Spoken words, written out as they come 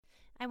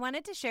I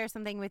wanted to share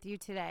something with you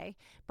today.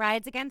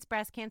 Brides Against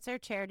Breast Cancer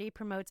charity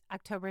promotes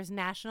October's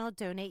National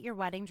Donate Your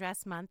Wedding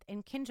Dress Month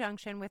in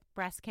conjunction with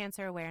Breast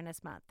Cancer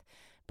Awareness Month.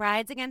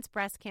 Brides Against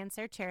Breast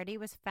Cancer charity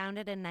was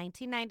founded in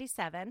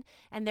 1997,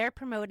 and they're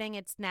promoting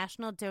its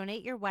National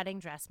Donate Your Wedding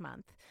Dress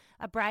Month.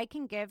 A bride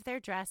can give their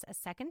dress a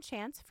second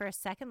chance for a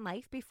second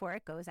life before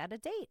it goes out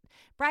of date.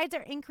 Brides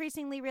are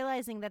increasingly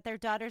realizing that their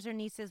daughters or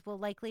nieces will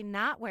likely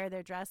not wear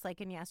their dress like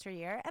in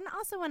yesteryear and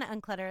also want to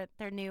unclutter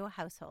their new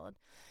household.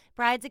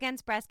 Brides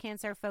Against Breast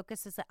Cancer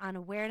focuses on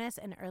awareness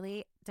and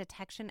early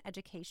detection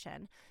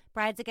education.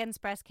 Brides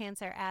Against Breast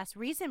Cancer asks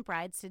recent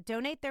brides to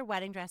donate their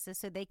wedding dresses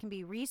so they can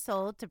be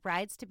resold to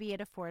brides-to-be at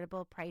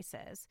affordable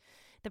prices.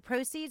 The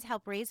proceeds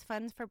help raise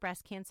funds for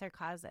breast cancer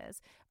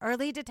causes.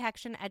 Early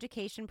detection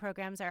education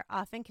programs are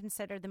often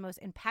considered the most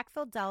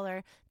impactful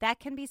dollar that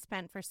can be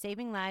spent for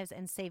saving lives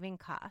and saving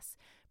costs.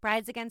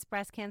 Brides Against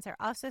Breast Cancer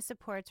also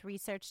supports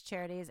research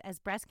charities as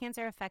breast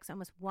cancer affects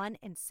almost 1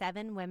 in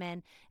 7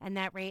 women, and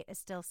that rate is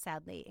still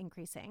sadly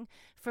increasing.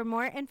 For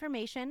more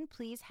information,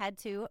 please head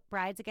to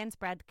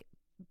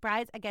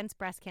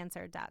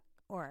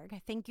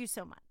bridesagainstbreastcancer.org. Thank you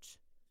so much.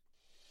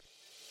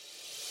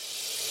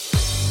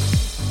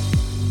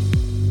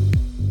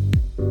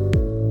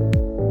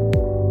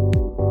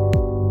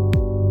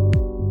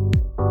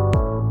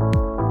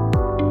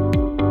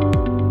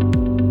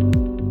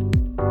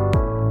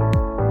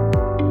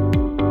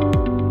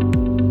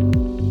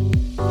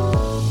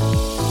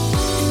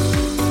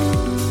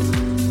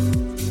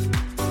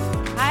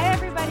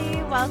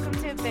 Welcome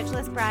to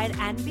Bitchless Bride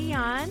and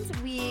Beyond.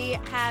 We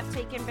have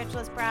taken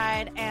Bitchless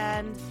Bride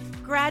and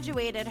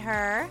graduated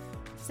her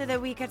so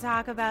that we could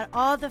talk about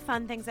all the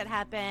fun things that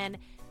happen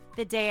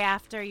the day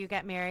after you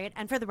get married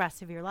and for the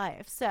rest of your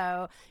life.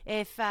 So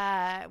if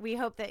we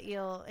hope that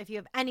if you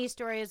have any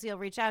stories, you'll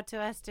reach out to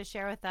us to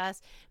share with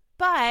us.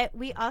 But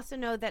we also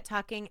know that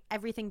talking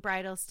everything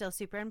bridal is still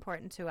super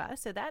important to us.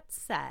 So that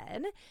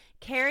said,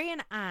 Carrie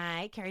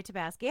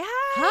Tabasky.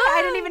 Hi.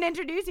 I didn't even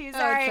introduce you.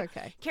 Sorry. Oh, it's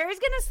okay. Carrie's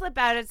going to slip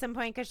out at some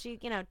point because she,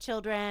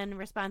 children,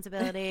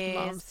 responsibilities.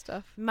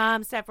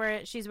 Mom stuff.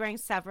 Where she's wearing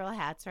several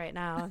hats right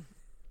now.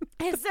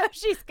 And so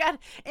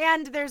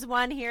and there's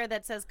one here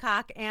that says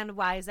cock and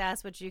wise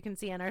ass, which you can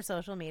see on our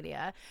social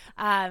media.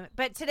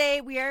 But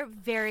today we are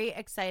very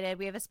excited.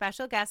 We have a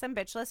special guest on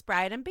Bitchless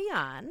Bride and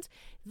Beyond.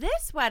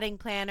 This wedding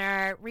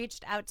planner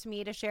reached out to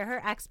me to share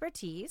her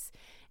expertise.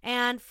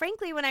 And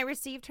frankly, when I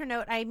received her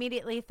note, I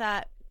immediately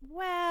thought,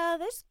 well,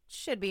 this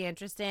should be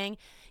interesting.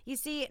 You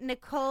see,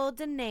 Nicole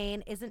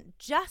Denane isn't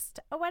just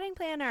a wedding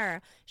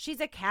planner.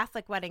 She's a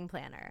Catholic wedding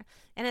planner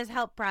and has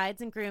helped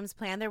brides and grooms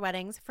plan their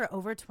weddings for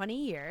over 20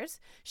 years.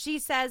 She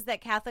says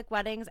that Catholic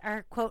weddings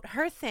are, quote,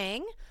 her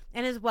thing,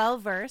 and is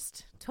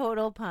well-versed,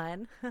 total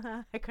pun.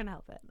 I couldn't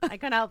help it.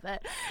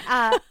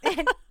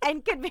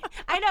 And could be,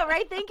 I know,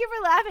 right? Thank you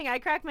for laughing. I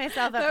cracked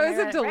myself up. That was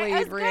a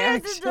delayed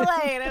reaction.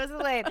 It was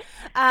delayed.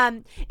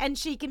 And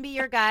she can be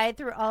your guide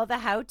through all the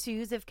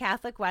how-tos of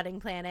Catholic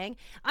wedding planning.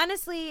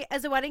 Honestly,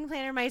 as a wedding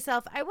planner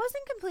myself, I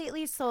wasn't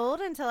completely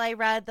sold until I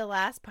read the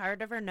last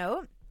part of her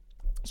note.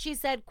 She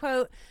said,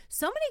 quote,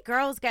 so many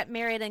girls get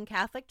married in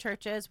Catholic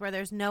churches where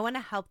there's no one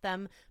to help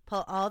them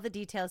pull all the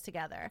details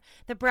together.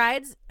 The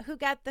brides who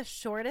get the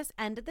shortest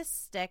end of the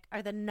stick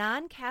are the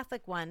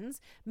non-Catholic ones,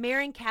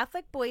 marrying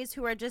Catholic boys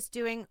who are just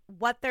doing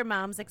what their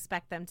moms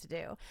expect them to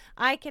do.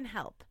 I can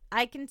help.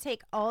 I can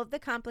take all of the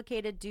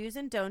complicated do's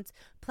and don'ts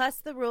plus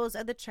the rules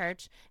of the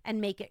church and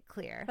make it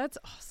clear. That's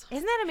awesome.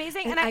 Isn't that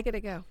amazing? And I get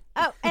to go.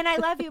 Oh, and I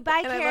love you.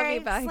 Bye, Carrie. I love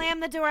you. Bye. Slam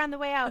the door on the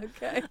way out.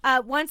 Okay.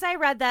 Once I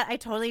read that, I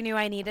totally knew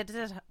I needed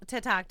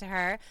to talk to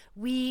her.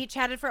 We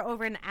chatted for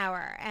over an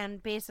hour,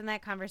 and based on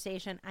that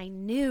conversation, I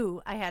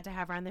knew I had to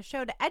have her on the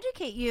show to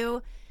educate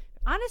you,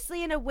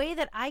 honestly, in a way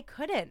that I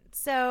couldn't.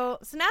 So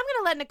now I'm going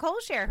to let Nicole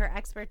share her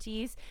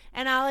expertise,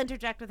 and I'll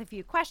interject with a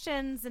few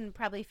questions and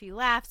probably a few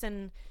laughs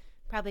and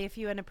probably a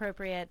few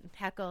inappropriate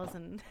heckles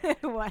and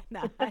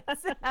whatnot.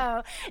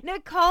 So,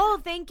 Nicole,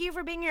 thank you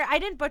for being here. I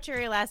didn't butcher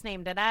your last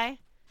name, did I?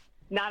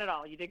 Not at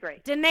all. You did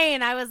great.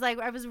 Denane, I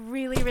was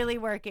really, really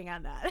working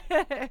on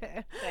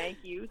that. Thank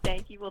you.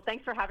 Well,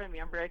 thanks for having me.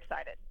 I'm very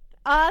excited.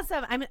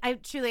 Awesome.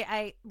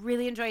 I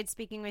really enjoyed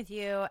speaking with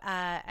you.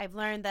 I've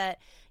learned that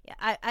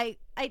I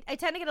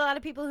tend to get a lot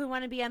of people who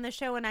want to be on the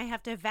show and I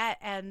have to vet,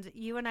 and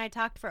you and I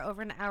talked for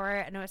over an hour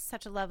and it was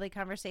such a lovely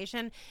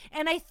conversation.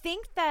 And I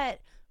think that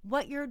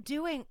what you're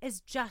doing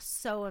is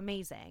just so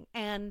amazing.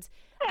 And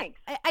thanks.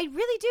 I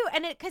really do.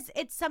 And because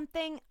it's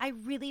something I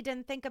really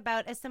didn't think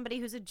about as somebody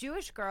who's a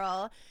Jewish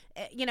girl.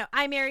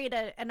 I married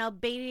an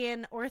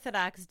Albanian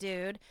Orthodox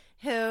dude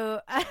who,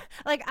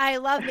 I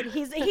love that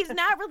he's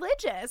not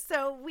religious.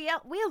 So we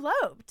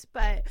eloped.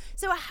 But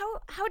so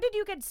how did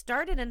you get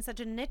started in such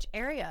a niche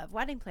area of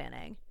wedding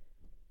planning?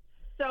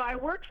 So I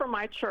worked for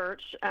my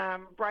church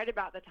right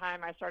about the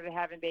time I started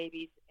having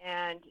babies,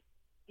 and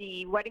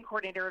the wedding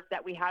coordinator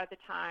that we had at the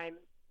time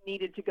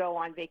needed to go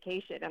on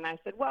vacation. And I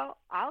said, well,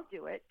 I'll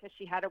do it, because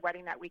she had a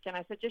wedding that weekend.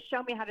 I said, just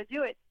show me how to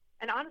do it.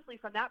 And honestly,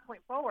 from that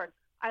point forward,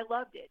 I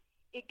loved it.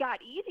 it got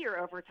easier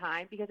over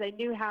time because I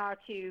knew how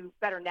to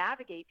better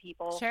navigate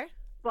people. Sure.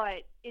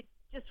 But it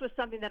just was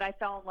something that I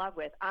fell in love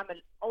with. I'm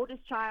an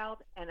oldest child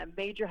and a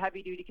major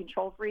heavy-duty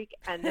control freak,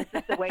 and this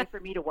is the way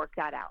for me to work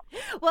that out.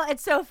 Well,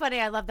 it's so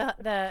funny. I love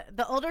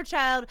the older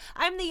child.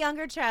 I'm the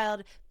younger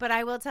child, but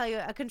I will tell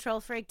you, a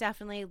control freak,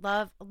 definitely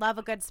love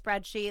a good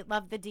spreadsheet,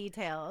 love the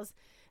details.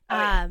 Oh,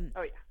 yeah.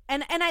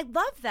 And I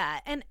love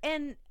that.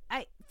 And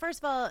I, first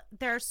of all,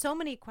 there are so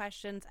many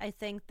questions I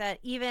think that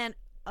even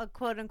a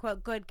quote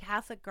unquote good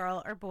Catholic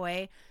girl or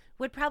boy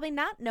would probably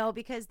not know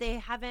because they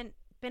haven't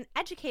been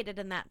educated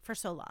in that for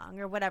so long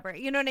or whatever.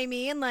 You know what I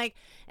mean? Like,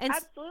 and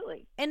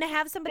absolutely. And to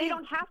have somebody, they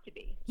don't have to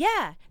be.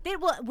 Yeah, they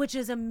will, which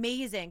is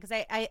amazing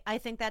because I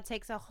think that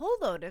takes a whole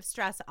load of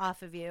stress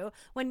off of you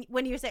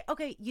when you say,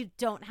 okay, you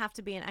don't have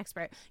to be an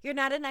expert. You're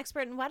not an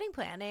expert in wedding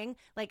planning,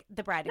 like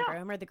the bride and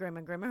groom or the groom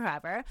and groom or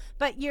whoever,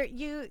 but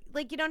you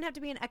don't have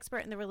to be an expert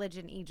in the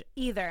religion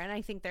either. And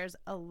I think there's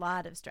a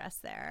lot of stress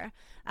there.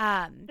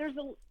 There's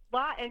a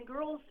lot, and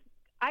girls,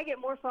 I get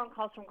more phone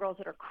calls from girls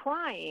that are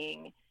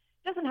crying.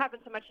 Doesn't happen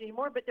so much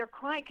anymore, but they're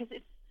crying because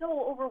it's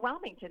so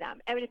overwhelming to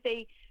them. I mean, if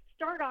they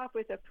start off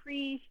with a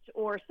priest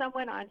or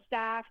someone on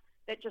staff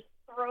that just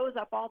throws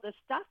up all this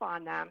stuff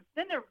on them,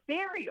 then they're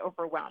very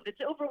overwhelmed.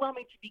 It's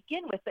overwhelming to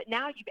begin with, but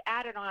now you've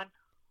added on,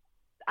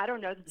 I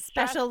don't know, the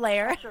special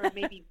layer, or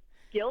maybe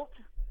guilt.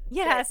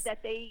 Yes,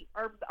 that they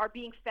are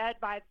being fed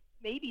by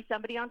maybe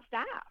somebody on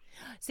staff.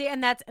 See,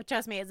 and that's,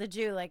 trust me, as a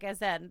Jew, like I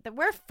said, that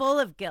we're full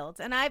of guilt.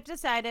 And I've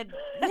decided,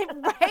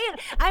 right?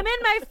 I'm in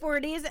my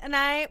 40s and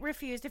I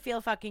refuse to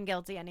feel fucking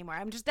guilty anymore.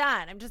 I'm just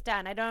done.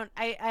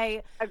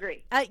 I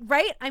agree.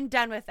 Right? I'm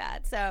done with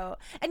that. So,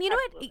 and you know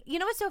what? You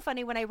know what's so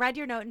funny? When I read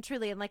your note, and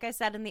truly, and like I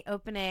said in the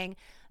opening,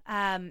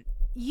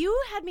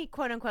 you had me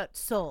quote unquote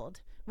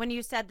sold when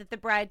you said that the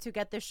brides who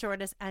get the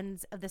shortest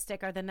ends of the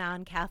stick are the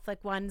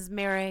non-Catholic ones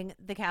marrying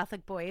the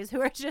Catholic boys who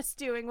are just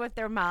doing what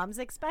their moms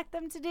expect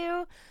them to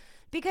do.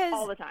 Because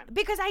all the time.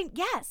 Because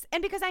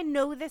I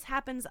know this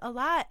happens a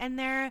lot, and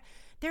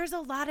there's a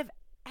lot of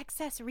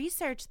excess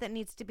research that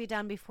needs to be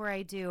done before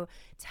I do.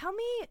 Tell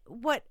me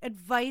what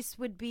advice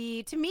would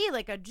be to me,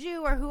 like a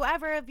Jew or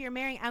whoever, if you're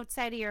marrying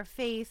outside of your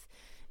faith,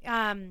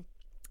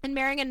 and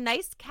marrying a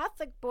nice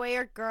Catholic boy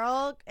or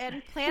girl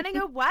and planning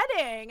a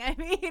wedding. I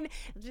mean,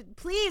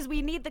 please,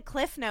 we need the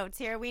cliff notes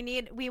here.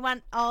 We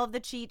want all of the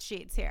cheat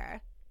sheets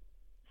here.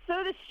 So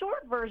the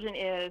short version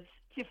is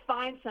to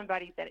find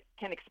somebody that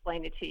can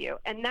explain it to you.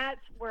 And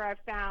that's where I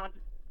found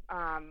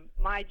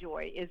my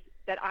joy, is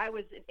that I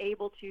was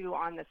able to,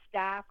 on the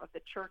staff of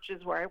the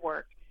churches where I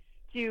work,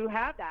 to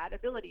have that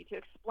ability to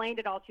explain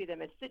it all to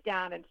them and sit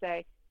down and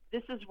say,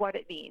 this is what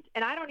it means.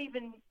 And I don't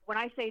even, when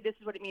I say this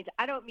is what it means,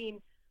 I don't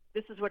mean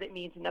this is what it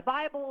means in the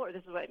Bible or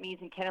this is what it means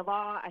in canon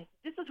law.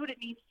 This is what it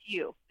means to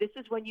you. This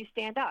is when you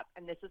stand up,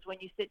 and this is when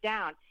you sit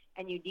down,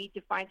 and you need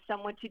to find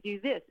someone to do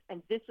this,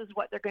 and this is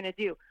what they're going to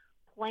do.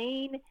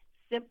 Plain,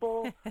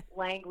 simple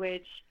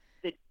language,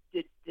 the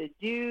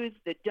do's,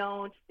 the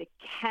don'ts, the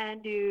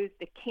can do's,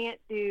 the can't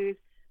do's,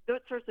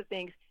 those sorts of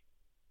things.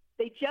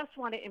 They just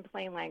want it in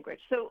plain language.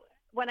 So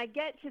when I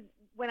get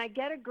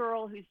a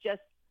girl who's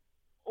just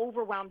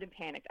overwhelmed and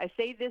panicked, I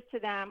say this to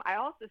them. I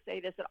also say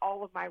this at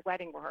all of my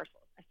wedding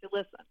rehearsals. I say,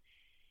 listen,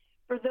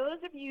 for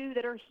those of you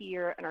that are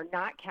here and are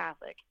not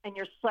Catholic and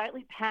you're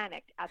slightly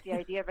panicked at the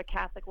idea of a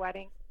Catholic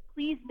wedding,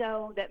 please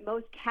know that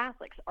most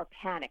Catholics are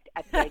panicked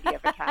at the idea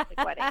of a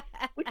Catholic wedding,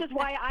 which is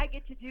why I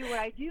get to do what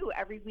I do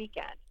every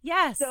weekend.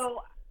 Yes.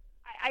 So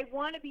I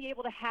want to be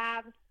able to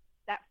have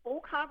that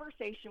full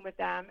conversation with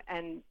them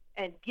and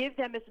give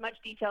them as much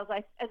details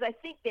as I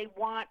think they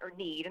want or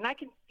need. And I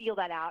can feel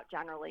that out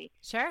generally,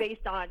 sure,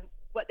 based on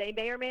what they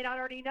may or may not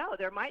already know.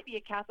 There might be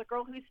a Catholic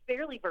girl who's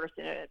fairly versed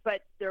in it,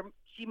 but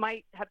she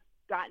might have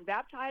gotten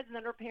baptized and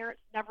then her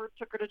parents never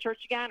took her to church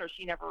again, or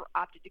she never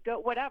opted to go,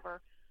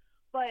 whatever.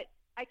 But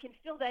I can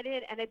fill that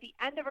in, and at the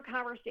end of a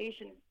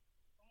conversation,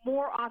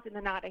 more often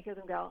than not, I hear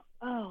them go,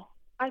 oh,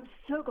 I'm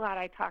so glad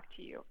I talked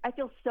to you. I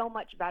feel so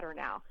much better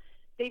now.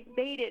 They've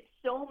made it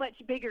so much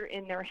bigger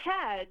in their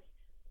heads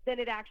than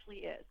it actually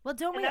is. Well,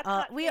 don't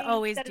we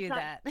always do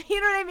that?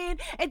 You know what I mean?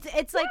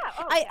 It's like,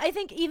 I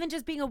think even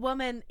just being a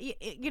woman,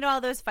 you know,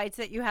 all those fights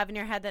that you have in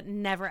your head that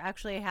never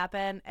actually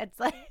happen. It's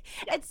like,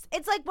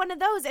 it's like one of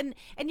those. And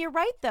you're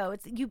right though.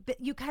 It's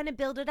you kind of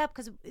build it up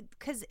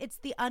because it's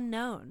the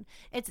unknown.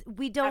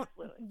 We don't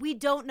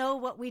know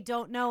what we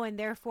don't know, and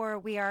therefore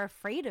we are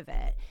afraid of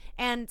it.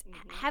 And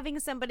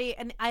having somebody,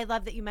 and I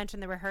love that you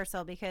mentioned the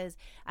rehearsal, because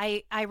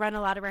I run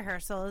a lot of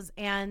rehearsals,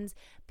 and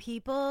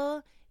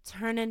people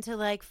turn into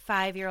like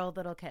 5-year-old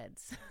little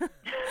kids,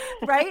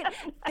 right?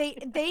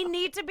 They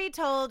need to be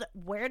told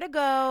where to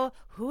go,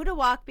 who to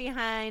walk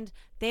behind.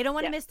 They don't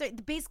want to miss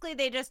basically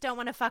they just don't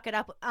want to fuck it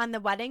up on the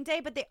wedding day,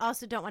 but they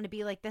also don't want to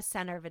be like the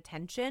center of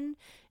attention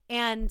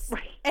and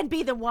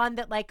be the one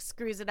that like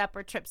screws it up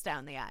or trips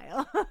down the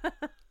aisle.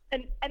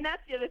 And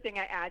that's the other thing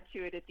I add to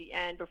it at the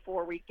end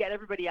before we get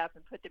everybody up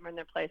and put them in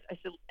their place. I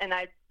said, and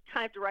I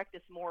kind of direct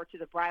this more to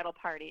the bridal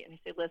party, and I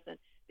say, listen,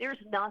 there's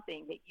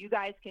nothing that you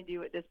guys can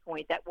do at this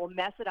point that will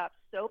mess it up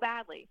so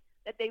badly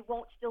that they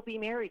won't still be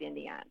married in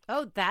the end.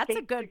 Oh, that's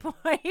a good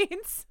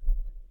point.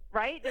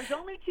 Right? There's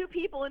only 2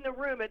 people in the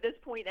room at this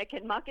point that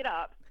can muck it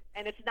up,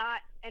 and it's not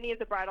any of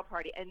the bridal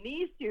party. And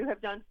these 2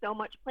 have done so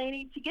much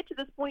planning to get to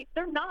this point.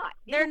 They're not.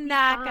 They're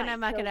not going to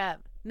muck it up.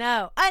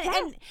 No.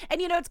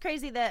 And you know, it's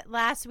crazy that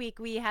last week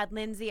we had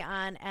Lindsay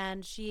on,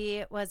 and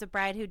she was a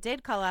bride who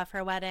did call off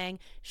her wedding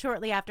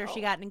shortly after she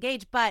got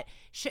engaged, but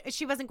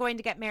she wasn't going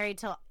to get married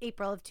till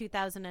April of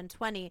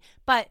 2020.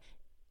 But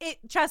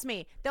trust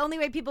me, the only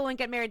way people wouldn't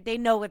get married, they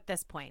know at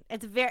this point.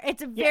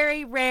 It's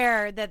very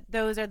rare that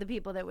those are the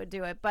people that would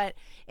do it. But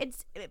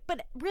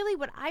really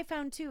what I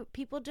found too,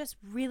 people just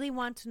really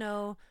want to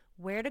know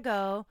where to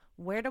go,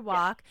 where to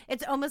walk. Yeah.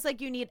 It's almost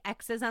like you need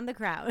X's on the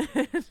crown.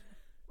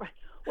 Right.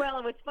 Well,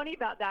 and what's funny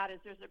about that is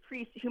there's a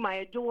priest whom I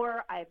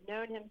adore. I've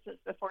known him since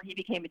before he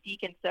became a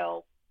deacon.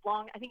 So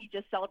long, I think he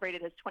just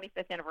celebrated his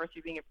 25th anniversary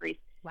of being a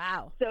priest.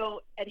 Wow.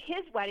 So at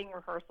his wedding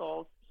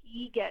rehearsals,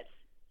 he gets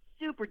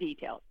super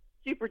detailed.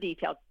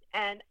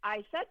 And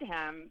I said to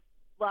him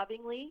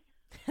lovingly,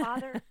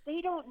 Father,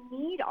 they don't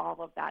need all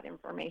of that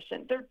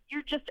information.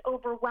 You're just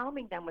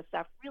overwhelming them with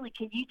stuff. Really,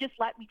 can you just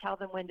let me tell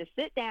them when to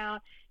sit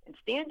down and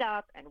stand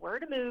up and where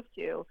to move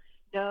to?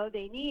 No,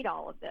 they need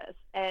all of this.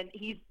 And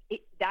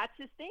that's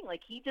his thing.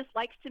 Like, he just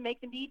likes to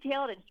make them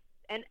detailed,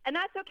 and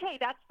that's okay.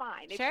 That's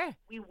fine. Sure.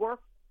 We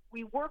work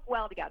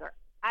well together.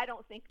 I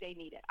don't think they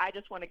need it. I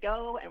just want to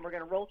go, and we're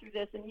going to roll through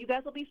this, and you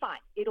guys will be fine.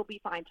 It'll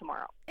be fine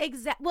tomorrow.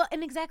 Exactly.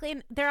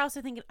 And they're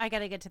also thinking, I got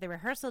to get to the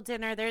rehearsal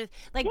dinner. There's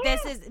like,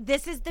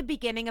 this is the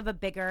beginning of a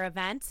bigger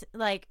event,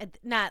 like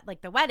not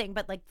like the wedding,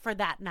 but like for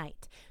that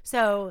night.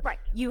 So right.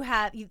 You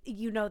have,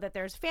 you know that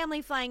there's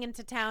family flying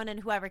into town,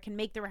 and whoever can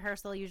make the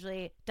rehearsal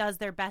usually does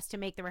their best to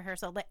make the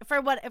rehearsal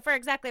for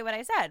exactly what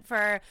I said,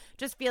 for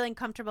just feeling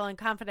comfortable and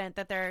confident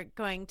that they're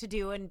going to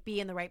do and be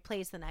in the right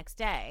place the next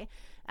day.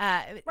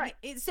 Right.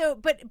 So,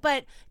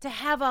 but to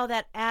have all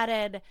that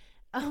added,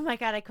 oh my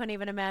God, I couldn't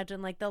even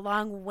imagine, like the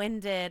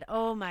long-winded,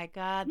 oh my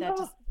God,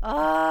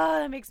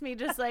 that makes me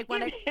just like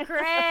want to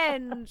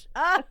cringe.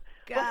 Oh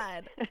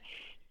God.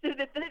 So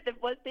the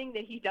one thing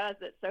that he does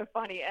that's so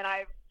funny, and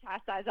I've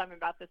chastised him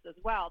about this as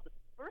well. The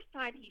first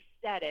time he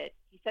said it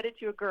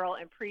to a girl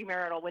in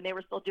premarital when they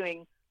were still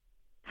doing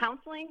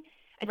counseling,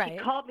 and right. She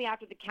called me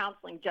after the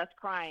counseling just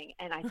crying,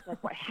 and I said,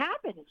 what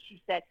happened? And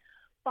she said,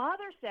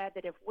 Father said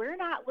that if we're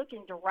not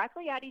looking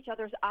directly at each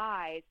other's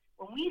eyes,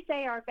 when we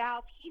say our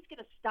vows, he's going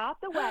to stop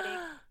the wedding,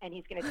 and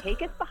he's going to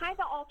take us behind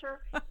the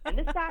altar and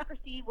the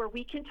sacristy where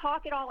we can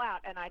talk it all out.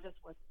 And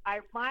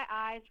my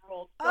eyes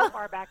rolled so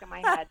far back in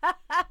my head.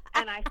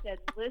 And I said,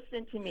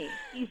 listen to me.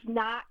 He's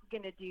not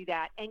going to do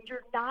that. And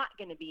you're not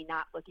going to be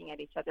not looking at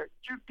each other.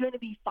 You're going to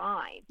be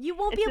fine. You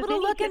won't be able to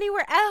look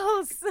anywhere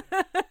else.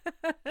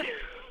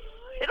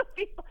 It'll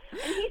be,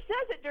 and he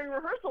says it during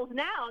rehearsals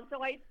now. And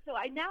so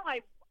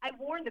I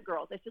warn the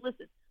girls. I said,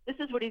 listen, this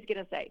is what he's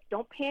going to say.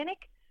 Don't panic.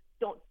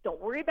 Don't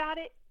worry about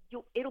it.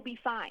 It'll be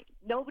fine.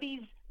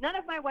 None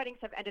of my weddings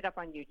have ended up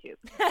on YouTube,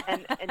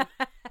 and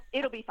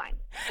it'll be fine.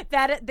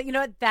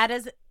 That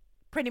is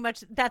pretty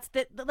much, that's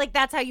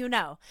how you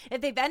know.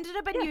 If they've ended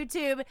up on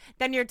YouTube,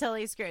 then you're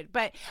totally screwed.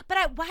 But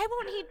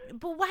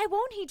why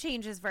won't he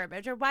change his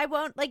verbiage, or why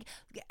won't, like,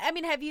 I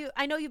mean,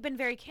 I know you've been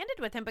very candid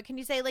with him, but can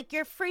you say, like,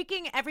 you're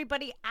freaking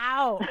everybody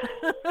out?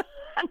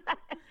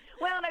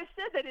 Well, and I've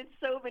said that in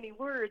so many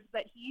words,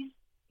 but he's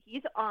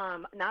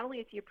not only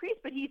is he a priest,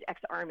 but he's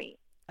ex-Army.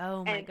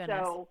 Oh my goodness!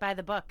 So by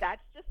the book.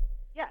 That's just,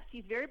 yes,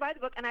 he's very by the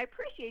book, and I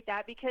appreciate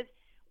that because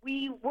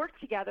we worked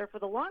together for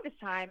the longest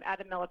time at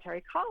a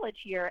military college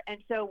here, and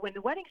so when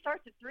the wedding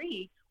starts at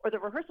 3 or the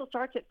rehearsal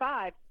starts at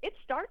 5, it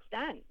starts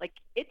then. Like,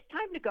 it's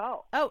time to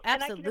go. Oh,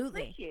 absolutely. And I can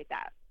appreciate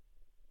that.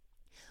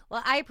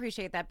 Well, I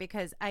appreciate that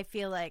because I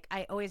feel like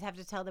I always have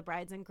to tell the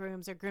brides and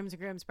grooms, or grooms and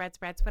grooms, brats,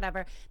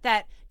 whatever,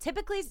 that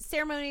typically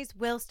ceremonies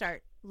will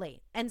start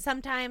late. And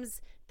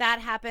sometimes that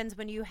happens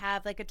when you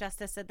have like a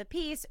justice of the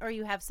peace, or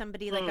you have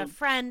somebody like a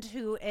friend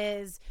who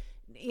is,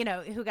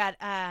 who got,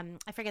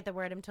 I forget the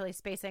word, I'm totally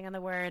spacing on the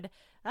word,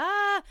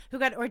 who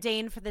got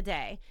ordained for the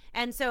day.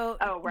 And so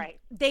right.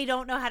 They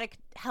don't know how to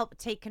help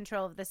take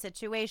control of the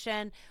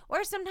situation.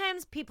 Or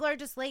sometimes people are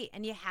just late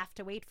and you have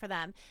to wait for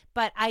them.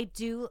 But I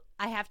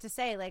have to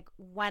say, like,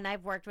 when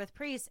I've worked with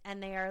priests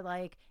and they are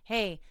like,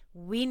 hey,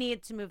 we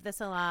need to move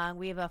this along,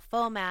 we have a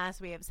full mass,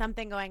 we have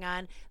something going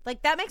on,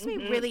 like, that makes me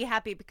really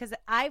happy, because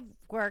I've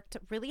worked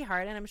really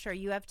hard, and I'm sure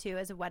you have too,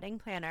 as a wedding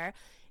planner,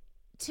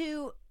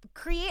 to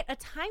create a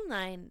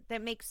timeline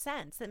that makes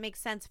sense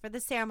for the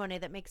ceremony,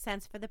 that makes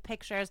sense for the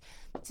pictures,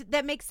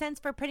 that makes sense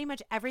for pretty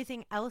much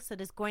everything else that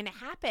is going to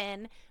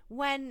happen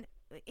when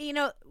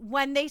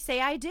they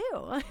say I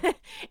do.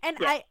 And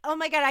yes. Oh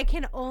my God, I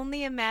can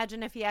only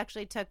imagine if he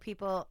actually took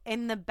people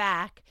in the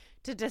back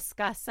to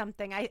discuss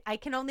something. I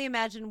can only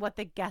imagine what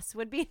the guests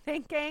would be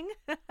thinking.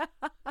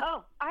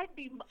 Oh, I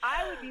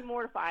would be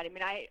mortified. I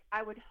mean,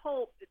 I would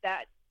hope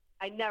that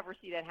I never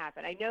see that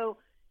happen. I know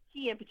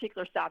he in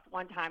particular stopped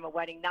one time a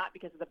wedding, not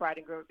because of the bride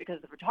and groom, but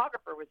because the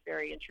photographer was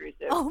very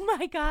intrusive. Oh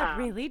my God,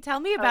 really? Tell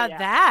me about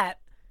that.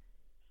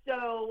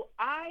 So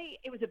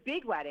it was a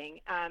big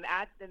wedding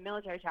at the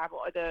military chapel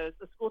or the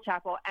school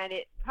chapel, and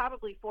it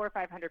probably 400 or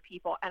 500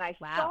 people. And I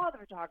saw the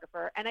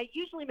photographer, and I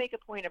usually make a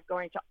point of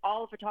going to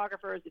all the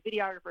photographers, the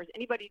videographers,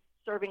 anybody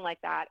serving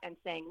like that, and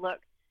saying, look,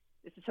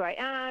 this is who I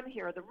am.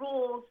 Here are the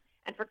rules.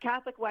 And for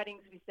Catholic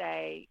weddings, we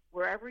say,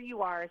 wherever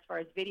you are as far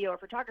as video or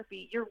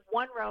photography, you're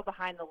one row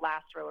behind the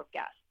last row of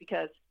guests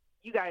because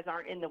you guys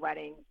aren't in the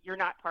wedding. You're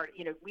not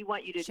we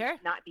want you to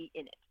not be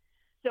in it.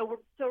 So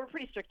we're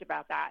pretty strict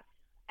about that.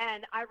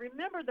 And I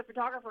remember the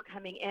photographer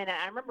coming in, and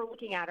I remember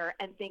looking at her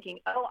and thinking,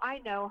 oh, I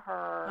know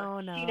her. Oh,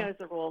 no. She knows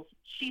the rules.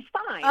 She's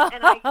fine. Oh.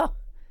 And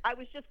I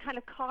was just kind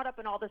of caught up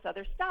in all this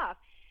other stuff.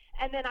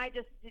 And then I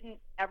just didn't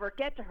ever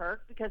get to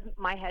her because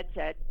my head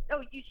said,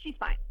 oh, she's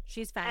fine.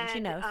 She's fine. And, she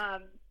knows.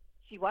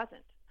 She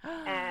wasn't.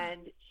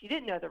 And she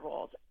didn't know the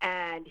rules.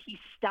 And he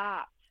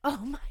stopped. Oh,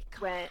 my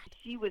God. When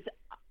she was,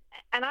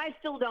 and I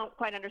still don't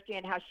quite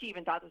understand how she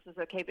even thought this was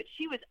okay, but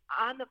she was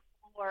on the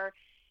floor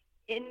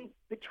in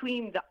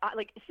between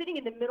sitting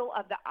in the middle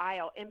of the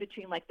aisle, in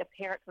between like the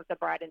parents with the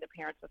bride and the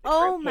parents with the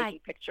groom taking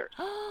pictures.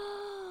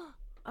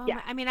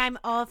 Yeah. I mean, I'm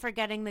all for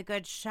getting the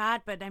good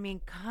shot, but I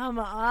mean, come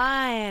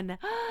on.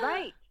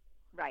 Right.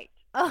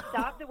 Oh.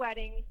 Stopped the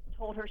wedding,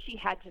 told her she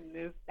had to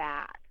move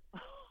back.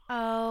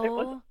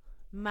 Oh.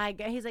 My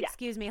God. He's like,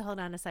 excuse me, hold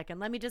on a second.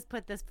 Let me just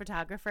put this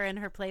photographer in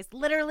her place,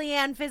 literally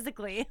and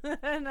physically,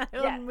 and I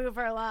will move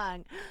her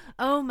along.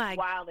 Oh, my.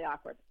 Wildly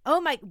awkward. Oh,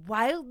 my.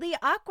 Wildly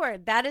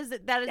awkward. That is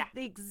the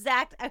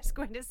exact, I was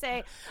going to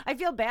say, I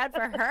feel bad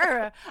for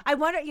her. I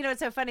wonder, it's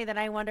so funny that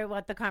I wonder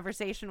what the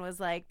conversation was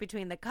like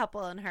between the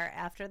couple and her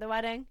after the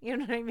wedding. You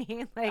know what I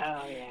mean? Like,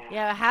 oh, yeah.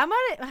 Yeah, how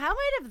might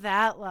have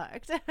that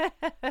looked?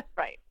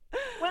 Right.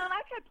 Well, and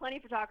I've had plenty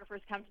of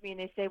photographers come to me and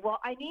they say, well,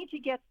 I need to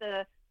get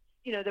the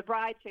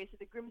bride's face or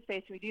the groom's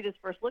face when we do this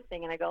first look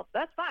thing. And I go,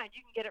 that's fine.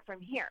 You can get it from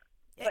here.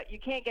 But you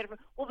can't get it from,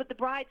 but the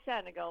bride said,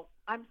 and I go,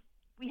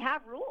 we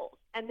have rules.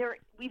 And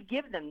we've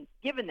given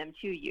them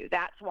to you.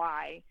 That's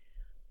why,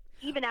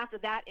 even after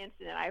that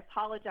incident, I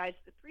apologized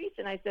to the priest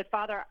and I said,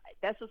 Father,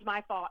 this was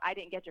my fault. I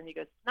didn't get to him. He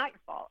goes, it's not your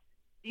fault.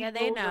 These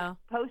they rules know. are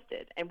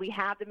posted, and we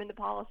have them in the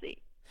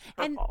policy.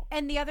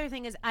 And the other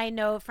thing is, I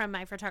know from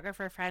my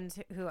photographer friends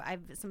who I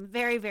have some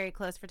very, very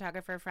close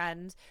photographer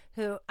friends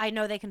who I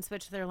know they can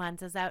switch their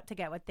lenses out to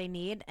get what they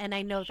need. And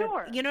I know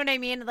that, you know what I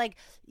mean? Like,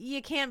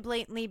 you can't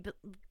blatantly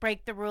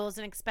break the rules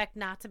and expect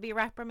not to be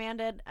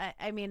reprimanded.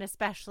 I mean,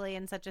 especially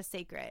in such a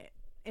sacred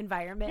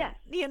environment. Yes.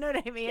 You know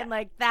what I mean? Yes.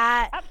 Like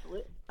that.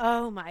 Absolutely.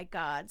 Oh my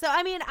God. So,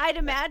 I mean, I'd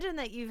imagine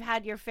that you've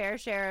had your fair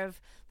share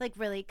of like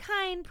really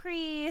kind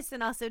priests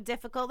and also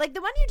difficult. Like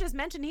the one you just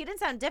mentioned, he didn't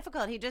sound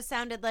difficult. He just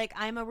sounded like,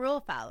 I'm a rule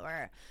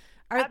follower.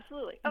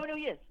 Absolutely. Oh no,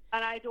 he is.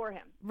 And I adore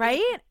him.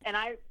 Right? And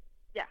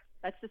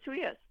that's just who he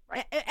is.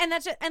 Right. And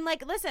that's just, and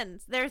like, listen,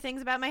 there are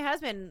things about my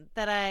husband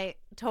that I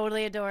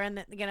totally adore.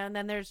 And and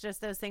then there's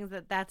just those things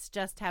that's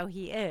just how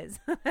he is.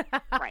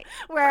 Right.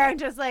 Where I'm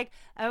just like,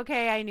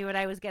 okay, I knew what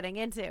I was getting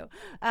into.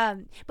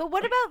 But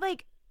what about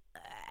like,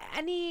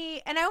 and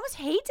I almost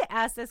hate to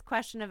ask this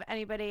question of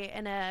anybody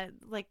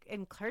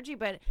in clergy,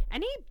 but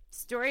any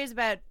stories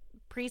about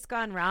priests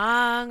gone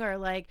wrong or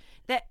like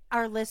that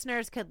our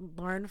listeners could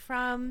learn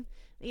from,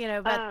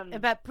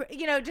 about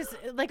just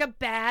like a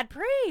bad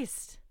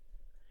priest?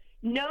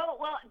 No,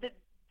 well,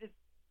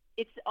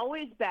 it's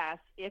always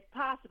best if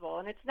possible,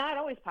 and it's not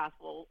always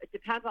possible. It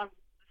depends on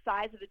the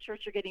size of the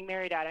church you're getting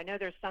married at. I know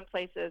there's some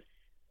places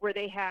where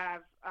they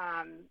have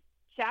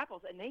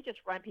chapels, and they just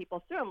run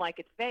people through them like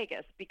it's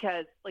Vegas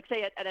because, like,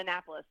 say at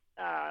Annapolis,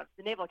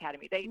 the Naval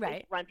Academy, they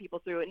run people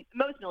through, and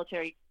most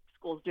military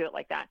schools do it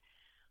like that.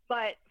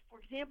 But, for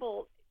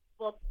example,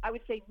 well, I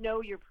would say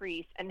know your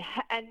priest and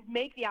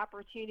make the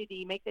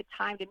opportunity, make the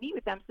time to meet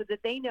with them so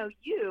that they know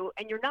you,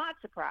 and you're not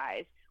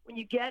surprised when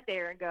you get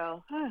there and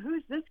go, oh,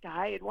 who's this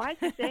guy, and why is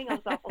he saying all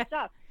this awful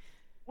stuff?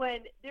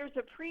 When there's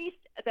a priest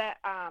that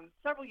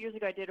several years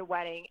ago I did a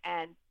wedding,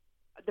 and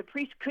the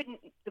priest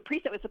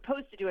that was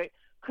supposed to do it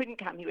couldn't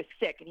come. He was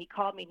sick, and he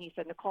called me and he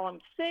said, Nicole, I'm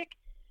sick.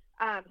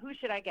 Who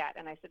should I get?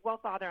 And I said, well,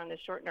 Father, on this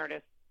short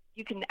notice,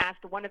 you can ask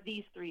one of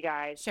these three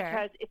guys. Sure.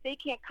 Because if they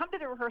can't come to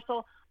the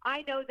rehearsal,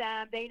 I know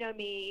them, they know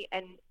me,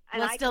 and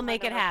we'll I still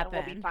make it happen.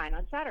 We'll be fine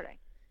on Saturday.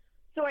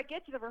 So I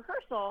get to the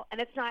rehearsal, and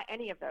it's not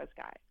any of those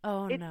guys.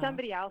 Oh, it's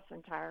somebody else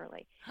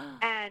entirely.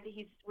 And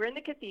we're in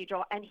the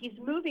cathedral, and he's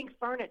moving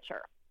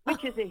furniture,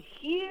 which is a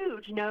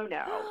huge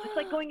no-no. It's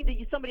like going into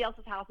somebody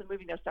else's house and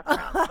moving their stuff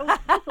around. Oh,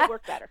 this will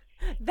work better.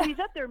 So he's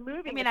up there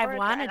moving the furniture, I've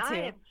wanted and to.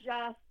 I am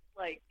just,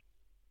 like,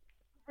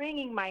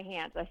 wringing my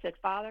hands. I said,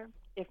 Father,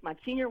 if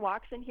Monsignor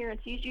walks in here and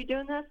sees you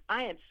doing this,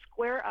 I am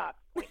square up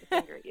pointing the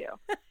finger at you.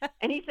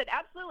 And he said,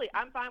 absolutely,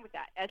 I'm fine with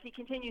that, as he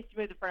continues to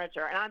move the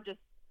furniture, and I'm just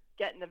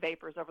getting the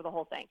vapors over the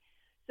whole thing.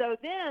 So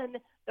then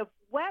the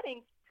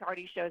wedding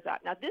party shows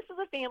up. Now, this is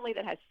a family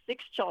that has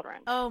 6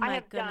 children. Oh, my I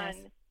have goodness.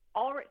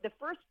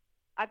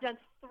 I've done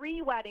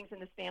 3 weddings in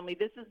this family.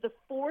 This is the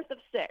 4th of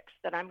 6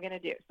 that I'm going to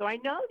do. So I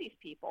know these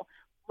people,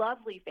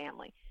 lovely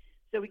family.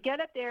 So we get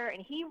up there,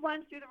 and he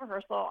runs through the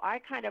rehearsal. I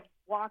kind of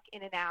walk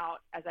in and out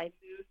as I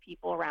move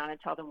people around and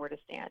tell them where to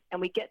stand.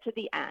 And we get to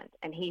the end,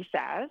 and he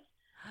says,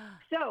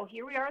 so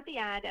here we are at the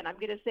end, and I'm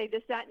going to say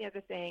this, that, and the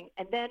other thing,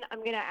 and then I'm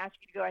going to ask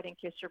you to go ahead and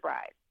kiss your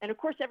bride. And, of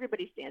course,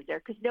 everybody stands there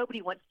because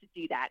nobody wants to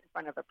do that in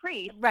front of a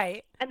priest.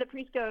 Right. And the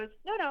priest goes,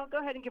 no, go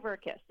ahead and give her a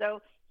kiss.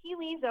 So he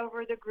leans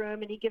over the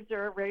groom, and he gives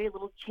her a very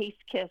little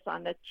chaste kiss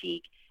on the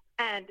cheek.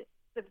 And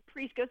the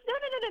priest goes,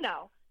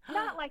 no,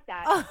 not like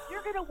that.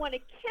 You're going to want to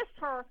kiss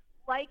her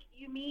like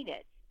you mean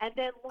it. And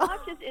then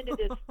launches into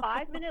this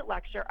 5-minute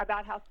lecture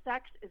about how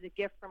sex is a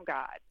gift from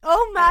God.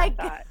 Oh, my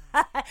God.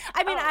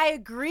 I mean, I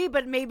agree,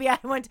 but maybe I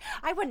would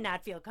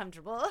not feel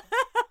comfortable.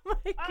 Her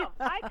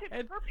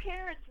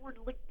parents were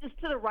just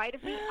to the right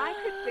of me. I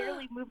could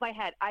barely move my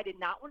head. I did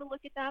not want to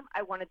look at them.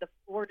 I wanted the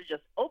floor to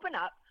just open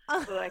up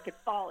so that I could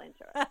fall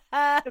into it.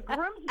 The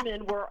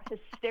groomsmen were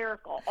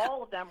hysterical.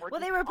 All of them were.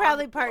 Well, they were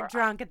probably part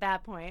drunk at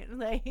that point.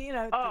 Like, you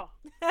know. Oh.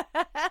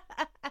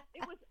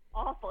 It was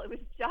awful. It was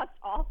just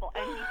awful.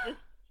 And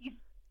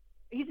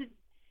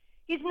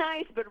he's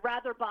nice, but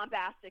rather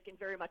bombastic and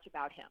very much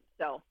about him.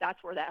 So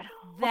that's where that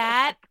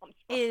comes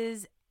from.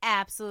 Is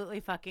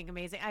absolutely fucking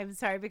amazing. I'm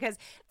sorry, because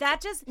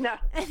that just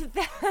that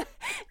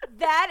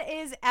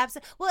is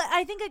absolutely. Well,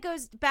 I think it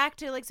goes back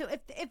to like, so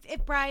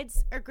if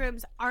brides or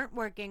grooms aren't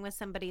working with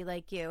somebody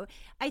like you,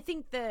 I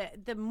think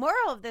the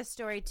moral of this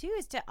story too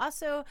is to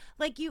also,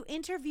 like, you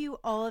interview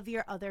all of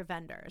your other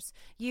vendors,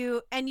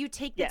 you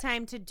take the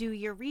time to do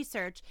your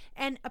research,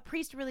 and a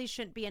priest really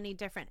shouldn't be any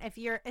different.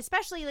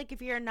 Especially like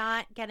if you're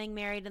not getting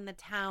married in the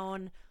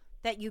town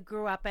that you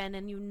grew up in,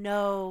 and you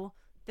know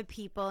the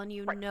people, and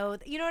you know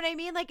what I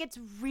mean? Like, it's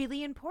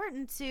really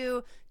important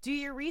to do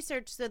your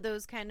research so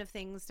those kind of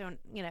things don't,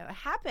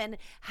 happen.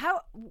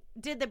 How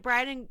did the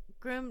bride and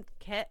groom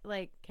kiss?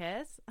 Like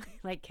kiss?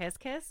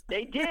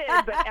 They did,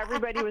 but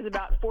everybody was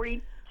about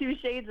 42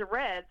 shades of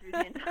red through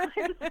the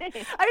entire thing.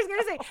 I was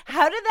gonna say,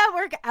 how did that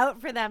work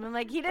out for them? And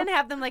like, he didn't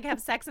have them like have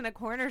sex in a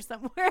corner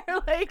somewhere,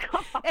 like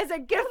as a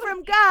gift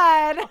from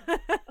God.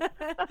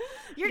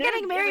 You're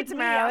getting married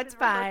tomorrow. It's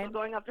fine.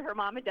 Going up to her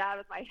mom and dad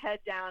with my head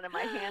down and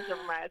my hands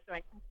over my eyes,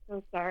 going, "I'm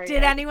so sorry."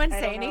 Did anyone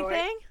say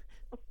anything?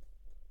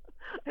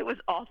 It was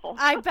awful.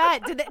 I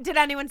bet. Did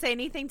anyone say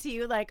anything to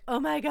you like, "Oh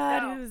my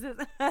God, no. who's this?"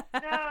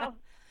 No.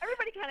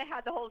 Everybody kind of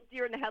had the whole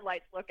deer in the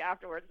headlights look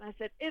afterwards. And I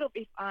said, it'll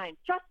be fine.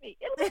 Trust me,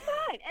 it'll be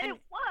fine. And it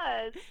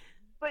was.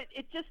 But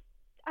it just,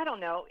 I don't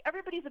know.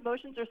 Everybody's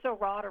emotions are so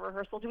raw at a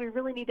rehearsal. Do we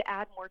really need to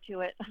add more to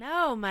it?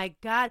 No, my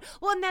God.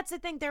 Well, and that's the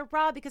thing. They're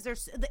raw because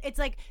it's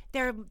like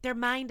their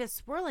mind is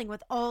swirling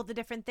with all the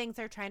different things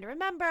they're trying to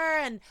remember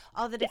and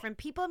all the different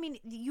people. I mean,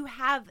 you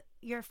have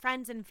your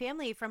friends and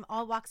family from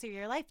all walks of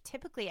your life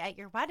typically at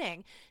your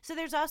wedding. So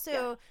there's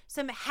also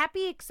some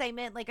happy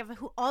excitement, like of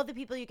all the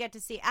people you get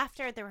to see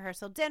after at the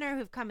rehearsal dinner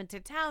who've come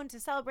into town to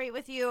celebrate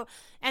with you.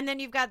 And then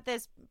you've got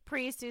this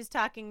priest who's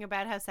talking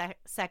about how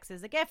sex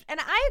is a gift. And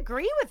I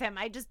agree with him.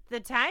 The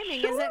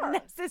timing isn't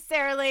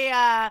necessarily,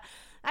 I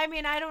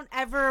mean, I don't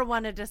ever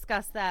want to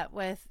discuss that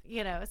with,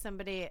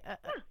 somebody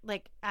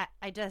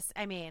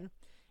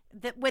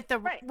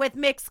with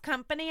mixed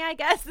company, I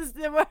guess is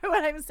what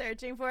I'm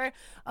searching for.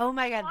 Oh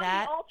my God, on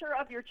that the altar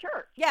of your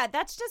church. Yeah,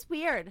 that's just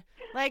weird.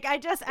 Like I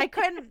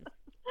couldn't.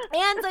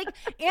 And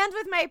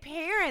with my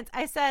parents,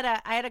 I said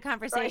I had a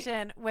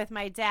conversation with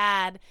my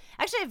dad,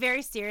 actually a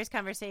very serious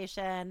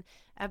conversation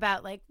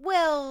about like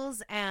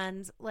wills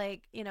and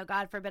like,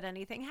 God forbid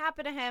anything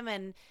happened to him,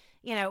 and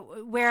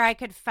where I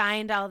could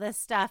find all this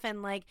stuff.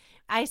 And like,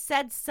 I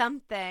said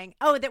something,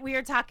 that we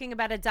were talking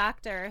about a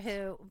doctor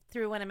who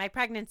through one of my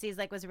pregnancies,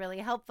 like, was really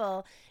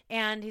helpful.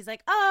 And he's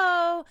like,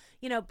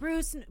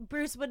 Bruce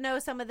would know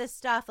some of this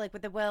stuff, like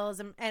with the wills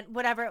and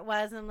whatever it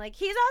was. And I'm like,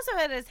 he's also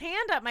had his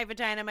hand up my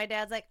vagina. My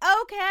dad's like,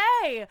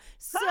 okay,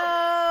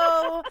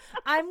 so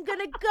I'm going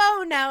to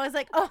go now. I was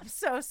like, oh, I'm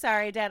so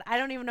sorry, Dad. I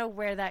don't even know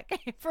where that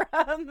came from.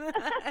 He's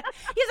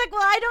like,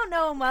 well, I don't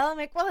know him well. I'm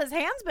like, well, his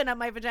hand's been up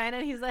my vagina.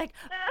 And he's like,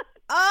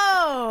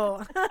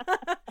 oh,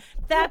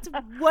 that's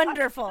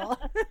wonderful.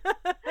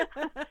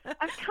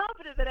 I'm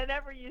confident that I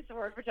never used the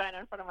word vagina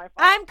in front of my father.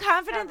 I'm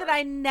confident that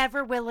I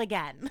never will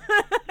again.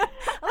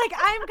 Like,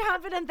 I'm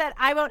confident that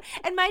I won't.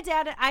 And my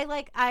dad,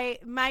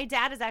 my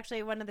dad is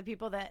actually one of the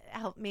people that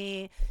helped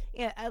me,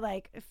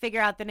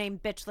 figure out the name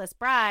Bitchless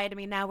Bride. I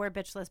mean, now we're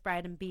Bitchless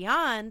Bride and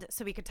beyond,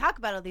 so we could talk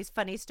about all these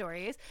funny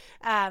stories.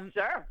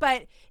 Sure.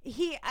 But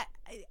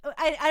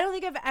I don't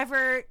think I've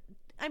ever.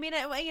 I mean,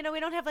 we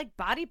don't have like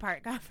body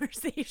part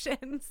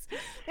conversations.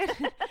 and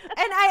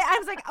I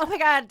was like, oh my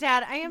God,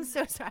 Dad, I am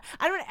so sorry.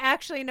 I don't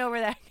actually know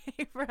where that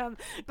came from,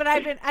 but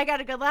I got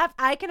a good laugh.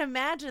 I can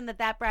imagine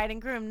that bride and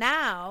groom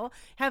now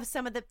have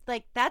some of the,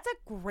 like, that's a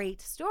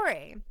great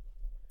story.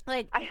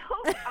 Like, I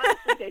hope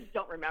honestly they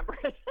don't remember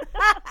it.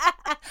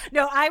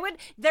 No,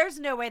 there's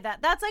no way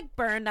that's like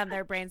burned on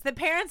their brains. The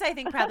parents, I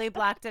think, probably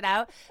blocked it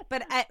out.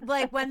 But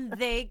when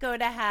they go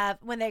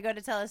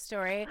to tell a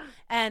story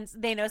and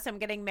they know someone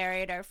getting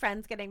married or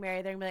friends getting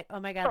married, they're gonna be like, oh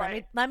my God,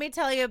 right. let me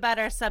tell you about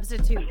our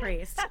substitute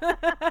priest.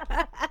 The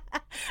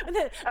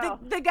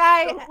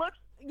guy.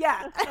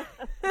 Yeah.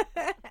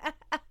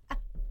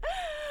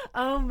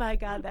 Oh my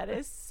God, that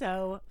is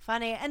so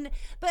funny. And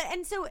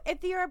so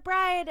if you're a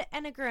bride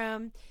and a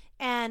groom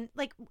and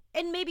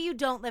maybe you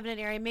don't live in an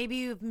area, maybe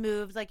you've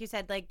moved, like you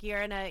said, like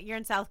you're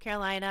in South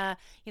Carolina,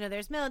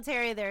 there's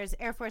military, there's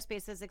Air Force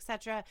bases,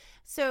 etc.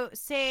 So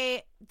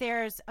say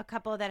there's a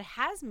couple that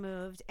has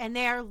moved and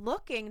they are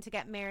looking to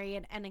get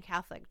married in a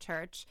Catholic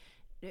church.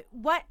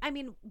 What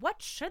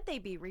should they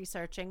be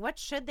researching? What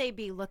should they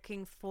be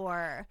looking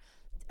for?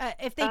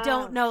 If they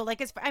don't know,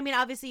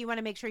 obviously you want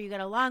to make sure you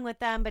get along with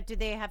them, but do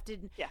they have to,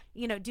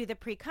 do the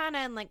pre-con,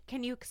 and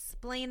can you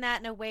explain that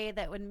in a way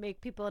that would make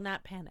people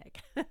not panic?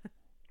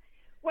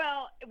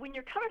 Well, when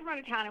you're coming from out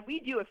of town, and we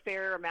do a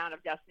fair amount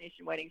of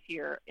destination weddings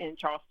here in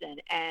Charleston,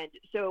 and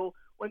so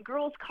when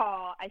girls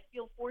call, I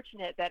feel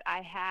fortunate that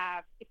I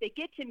have, if they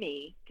get to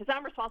me, because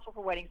I'm responsible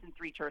for weddings in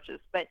 3 churches,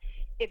 but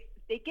if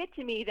they get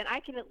to me, then I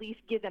can at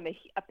least give them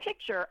a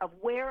picture of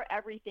where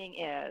everything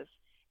is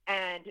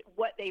and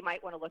what they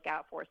might want to look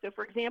out for. So,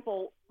 for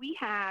example, we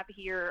have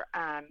here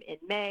in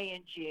May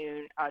and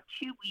June a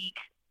 2-week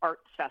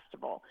arts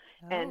festival,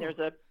 and there's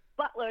a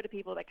buttload of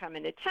people that come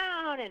into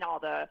town, and all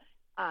the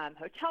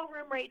hotel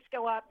room rates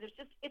go up.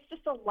 It's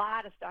just a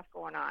lot of stuff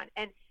going on,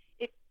 and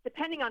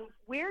depending on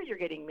where you're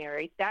getting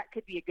married, that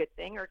could be a good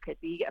thing or it could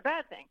be a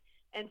bad thing.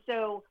 And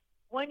so,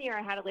 one year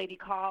I had a lady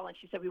call, and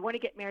she said, "We want to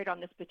get married on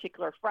this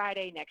particular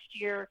Friday next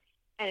year."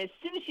 And as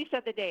soon as she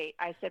said the date,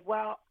 I said,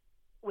 "Well,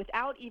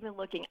 without even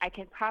looking, I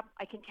can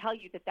tell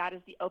you that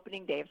is the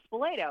opening day of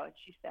Spoleto." And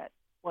she said,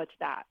 "What's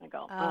that?" And I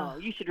go, "Oh,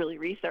 you should really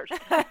research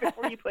that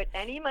before you put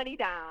any money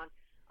down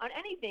on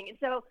anything." And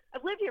so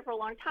I've lived here for a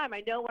long time.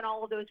 I know when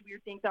all of those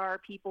weird things are,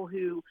 people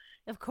who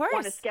of course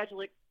want to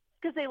schedule it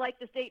because they like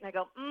this date. And I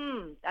go,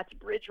 that's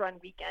Bridge Run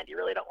weekend. You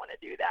really don't want to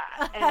do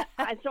that.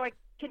 And so I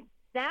can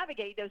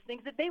navigate those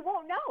things that they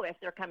won't know if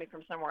they're coming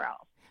from somewhere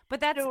else. But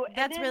that's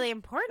really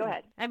important. Go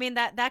ahead. I mean,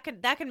 that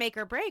can make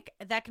or break.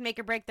 That can make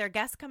or break their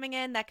guests coming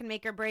in. That can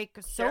make or break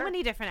so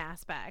many different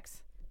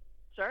aspects.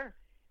 Sure.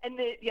 And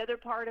the other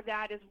part of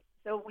that is,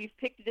 so we've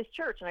picked this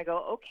church, and I go,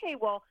 okay,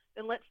 well,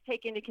 then let's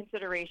take into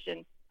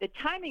consideration the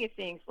timing of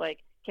things, like,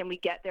 can we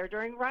get there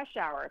during rush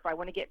hour? If I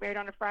want to get married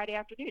on a Friday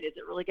afternoon, is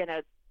it really going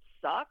to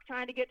suck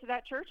trying to get to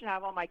that church and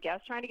have all my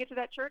guests trying to get to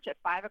that church at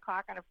 5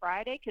 o'clock on a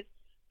Friday? Because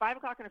 5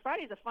 o'clock on a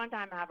Friday is a fun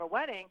time to have a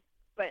wedding,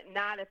 but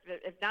not if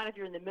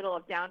you're in the middle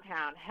of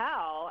downtown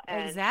hell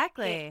and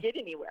exactly can't get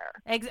anywhere.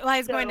 Well, I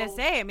was going to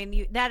say, I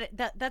mean,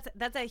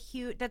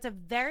 that's a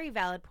very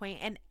valid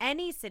point. In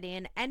any city,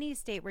 in any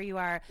state where you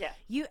are,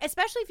 you,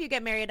 especially if you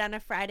get married on a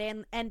Friday,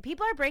 and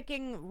people are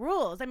breaking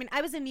rules. I mean,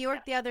 I was in New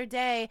York the other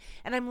day,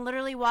 and I'm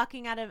literally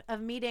walking out of a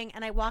meeting,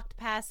 and I walked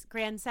past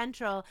Grand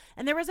Central,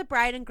 and there was a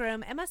bride and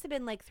groom. It must have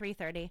been like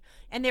 3:30,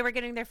 and they were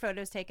getting their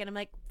photos taken. I'm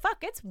like,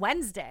 fuck, it's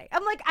Wednesday.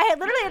 I'm like, I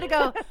literally had to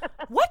go,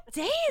 what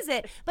day is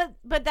it?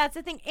 But that's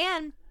the thing.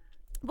 And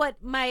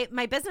what my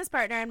business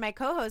partner and my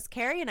co-host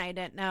Carrie and I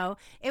didn't know,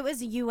 it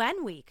was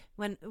UN week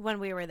when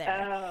we were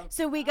there.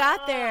 So we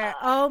got there.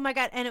 Oh my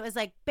God. And it was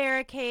like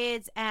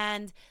barricades,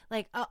 and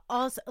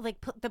also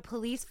the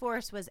police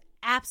force was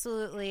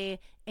absolutely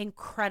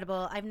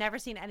incredible. I've never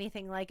seen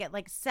anything like it.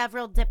 Like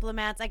several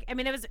diplomats. I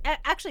mean, it was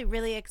actually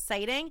really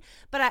exciting.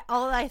 But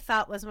all I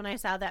thought was, when I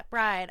saw that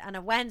bride on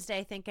a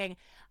Wednesday, thinking,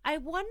 I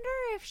wonder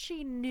if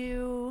she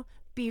knew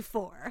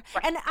before.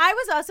 Right. And I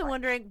was also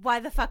wondering why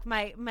the fuck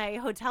my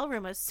hotel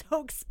room was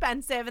so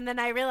expensive. And then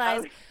I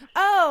realized,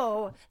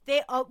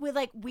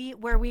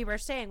 where we were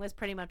staying was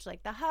pretty much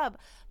like the hub.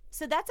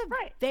 So that's a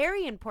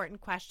very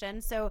important question.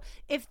 So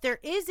if there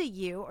is a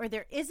you or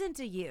there isn't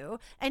a you,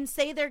 and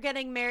say they're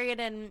getting married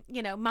in,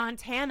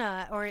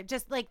 Montana, or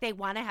just like they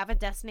want to have a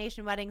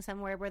destination wedding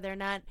somewhere where they're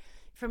not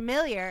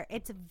familiar,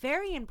 it's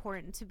very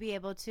important to be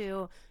able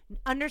to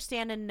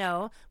understand and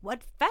know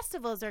what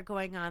festivals are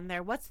going on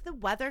there. What's the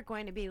weather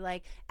going to be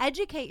like?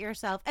 Educate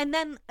yourself. And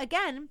then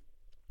again,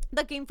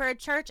 looking for a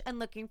church and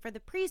looking for the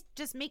priest,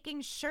 just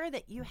making sure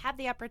that you have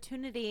the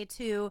opportunity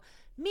to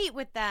meet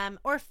with them,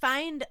 or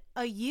find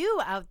a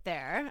you out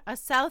there, a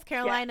South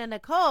Carolina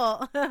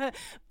Nicole,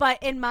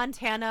 but in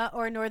Montana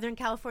or Northern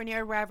California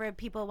or wherever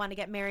people want to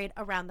get married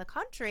around the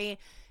country.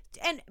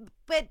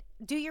 But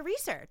do your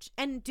research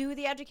and do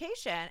the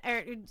education,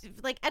 or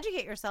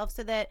educate yourself,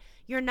 so that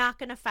you're not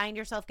going to find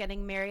yourself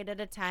getting married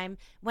at a time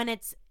when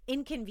it's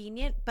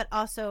inconvenient, but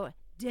also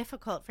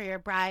difficult for your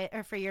bride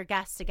or for your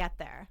guests to get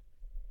there.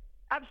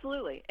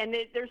 Absolutely. And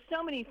there's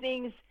so many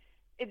things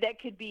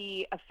that could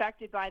be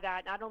affected by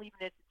that, not only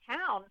even as a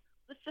town.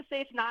 Let's just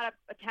say it's not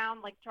a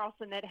town like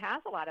Charleston that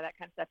has a lot of that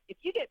kind of stuff. If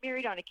you get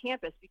married on a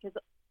campus, because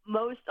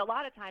a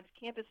lot of times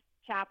campus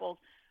chapels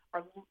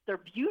they're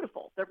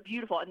beautiful,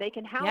 and they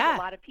can house a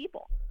lot of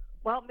people.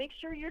 Well, make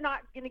sure you're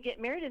not going to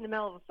get married in the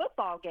middle of a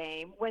football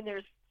game when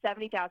there's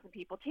 70,000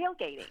 people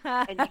tailgating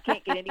and you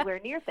can't get anywhere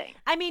near things.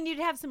 I mean, you'd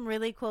have some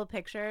really cool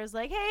pictures,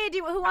 like, hey,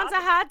 who wants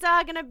a hot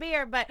dog and a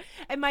beer? But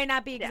it might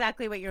not be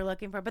exactly what you're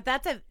looking for. But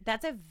that's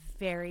a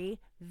very,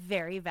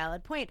 very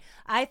valid point.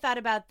 I thought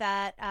about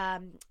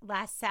that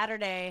last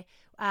Saturday.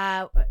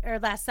 or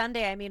last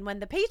Sunday, I mean, when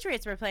the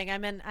Patriots were playing.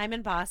 I'm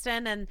in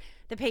Boston, and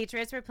the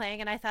Patriots were playing,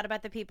 and I thought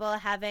about the people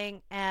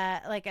having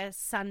like a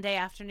Sunday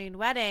afternoon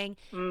wedding,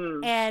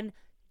 and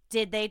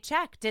did they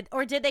check? Did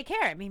they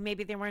care? I mean,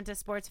 maybe they weren't a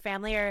sports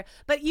family,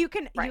 but you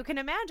can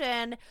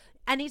imagine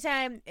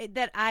anytime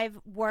that I've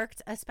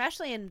worked,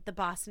 especially in the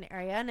Boston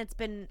area, and it's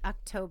been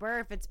October,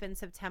 if it's been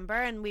September,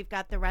 and we've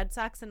got the Red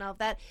Sox and all of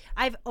that,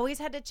 I've always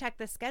had to check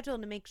the schedule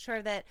to make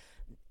sure that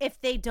if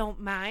they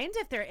don't mind,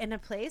 if they're in a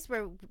place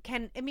where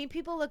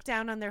people look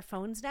down on their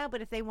phones now,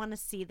 but if they want to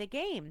see the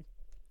game.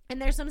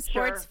 And there's some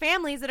sports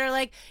families that are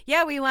like,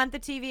 yeah, we want the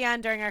TV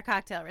on during our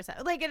cocktail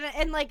reception. Like,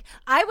 and like,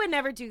 I would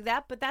never do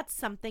that, but that's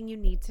something you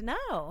need to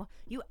know.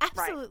 You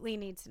absolutely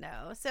need to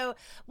know. So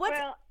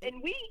Well,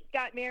 and we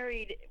got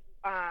married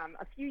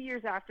a few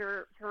years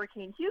after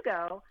Hurricane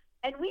Hugo,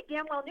 and we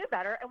damn well knew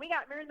better, and we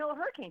got married in the middle of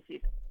hurricane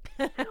season.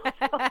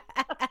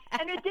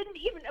 And it didn't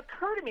even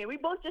occur to me. We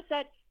both just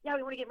said, yeah,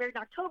 we want to get married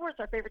in October. It's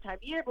our favorite time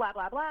of year, blah,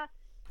 blah, blah.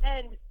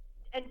 And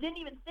didn't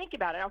even think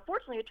about it.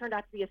 Unfortunately, it turned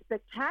out to be a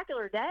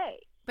spectacular day.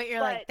 But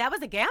you're like, that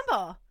was a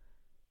gamble.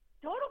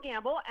 Total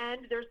gamble.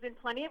 And there's been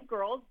plenty of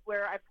girls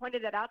where I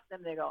pointed that out to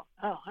them. They go,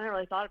 oh, I never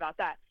really thought about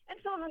that. And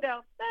some of them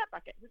go,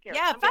 fuck it. Who cares?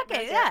 Yeah, fuck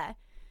it. Yeah.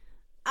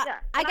 Yeah,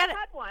 I had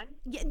one.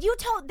 You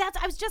told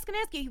I was just going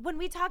to ask you, when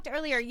we talked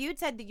earlier, you'd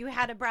said that you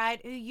had a bride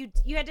who you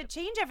had to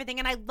change everything,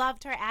 and I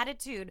loved her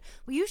attitude.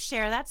 Will you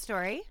share that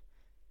story?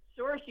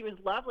 Sure, she was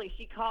lovely.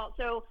 She called.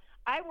 So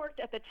I worked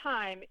at the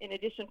time, in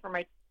addition to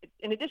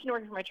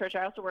working for my church,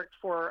 I also worked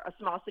for a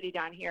small city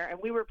down here, and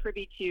we were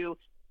privy to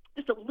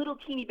just a little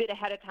teeny bit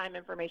ahead of time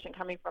information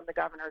coming from the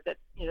governor that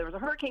there was a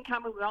hurricane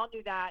coming. We all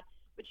knew that,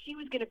 but she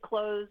was going to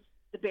close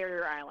the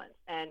barrier islands,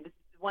 and the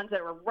ones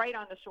that were right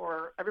on the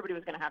shore, everybody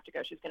was going to have to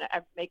go. She was going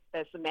to make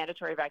this a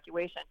mandatory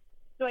evacuation.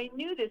 So I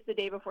knew this the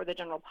day before the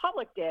general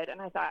public did, and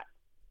I thought,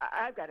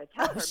 I've got to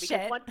tell her,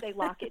 because once they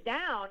lock it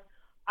down,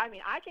 I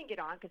mean, I can get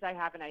on because I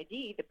have an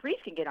ID. The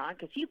priest can get on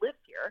because he lives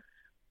here.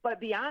 But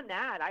beyond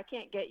that, I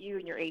can't get you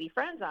and your 80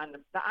 friends on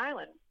the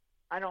island.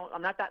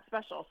 I'm not that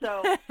special.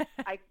 So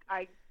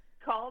I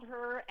called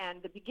her,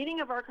 and the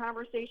beginning of our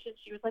conversation,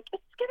 she was like,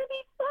 it's going to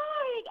be fine.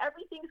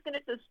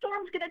 The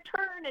storm's going to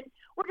turn, and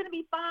we're going to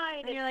be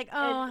fine. And you're like,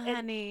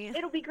 honey.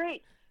 It'll be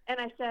great. And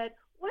I said,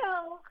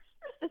 well,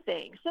 here's the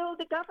thing. So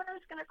the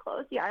governor's going to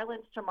close the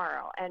islands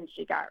tomorrow. And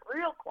she got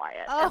real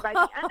quiet. Oh. And by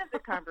the end of the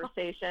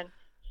conversation,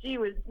 she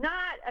was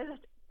not as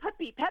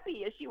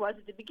peppy as she was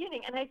at the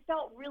beginning. And I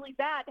felt really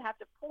bad to have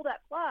to pull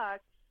that plug.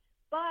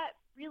 But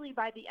really,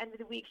 by the end of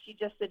the week, she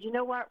just said, you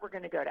know what? We're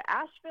going to go to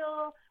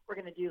Asheville. We're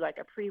going to do like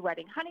a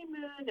pre-wedding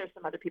honeymoon. There's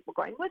some other people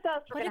going with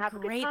us. We're going to have a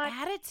good time. What a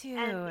great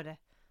attitude. And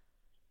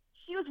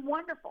she was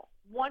wonderful,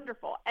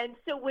 wonderful. And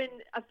so when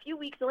a few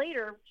weeks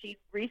later, she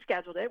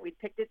rescheduled it. We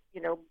picked it,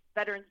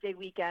 Veterans Day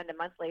weekend a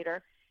month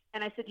later.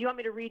 And I said, do you want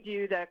me to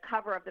redo the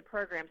cover of the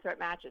program so it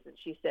matches? And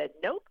she said,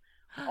 nope.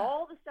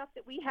 All the stuff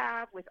that we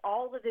have with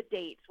all of the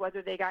dates,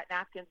 whether they got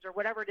napkins or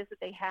whatever it is that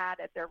they had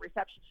at their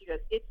reception, she goes,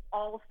 it's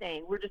all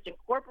staying. We're just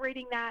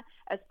incorporating that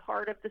as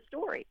part of the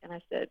story. And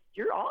I said,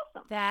 you're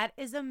awesome. That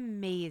is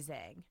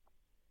amazing.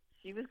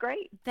 She was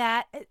great.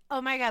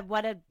 Oh my God,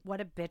 what a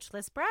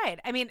bitchless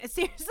bride. I mean,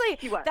 seriously,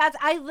 she was.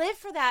 I live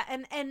for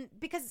that. And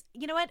because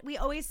you know what? We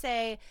always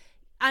say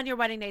on your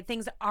wedding day,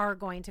 things are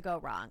going to go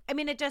wrong. I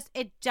mean, it just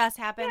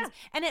happens.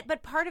 Yeah.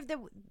 But part of it,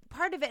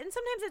 and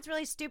sometimes it's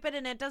really stupid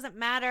and it doesn't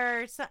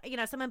matter. So,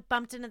 someone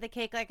bumped into the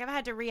cake, like I've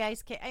had to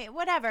re-ice cake,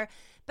 whatever.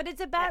 But it's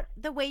about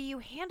the way you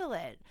handle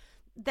it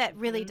that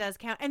really does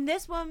count. And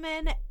this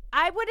woman,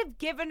 I would have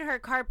given her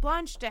carte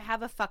blanche to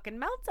have a fucking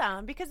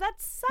meltdown, because that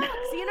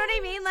sucks. You know what I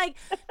mean? Like,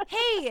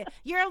 hey,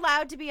 you're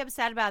allowed to be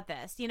upset about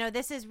this.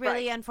 This is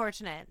really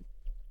unfortunate.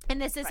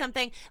 And this is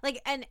something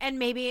like, and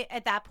maybe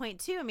at that point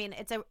too, I mean,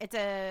 it's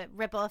a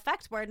ripple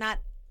effect where not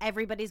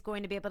everybody's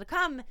going to be able to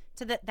come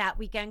to that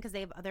weekend because they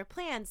have other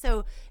plans.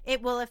 So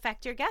it will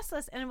affect your guest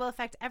list and it will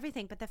affect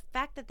everything. But the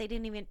fact that they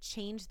didn't even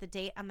change the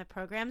date on the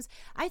programs,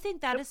 I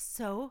think that is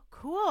so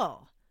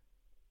cool.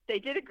 They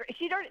did a great.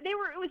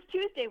 It was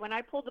Tuesday when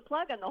I pulled the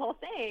plug on the whole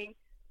thing.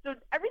 So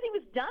everything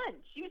was done.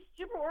 She was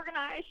super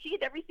organized. She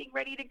had everything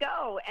ready to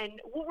go. And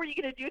what were you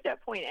going to do at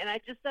that point? And I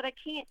just said, I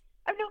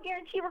have no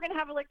guarantee we're going to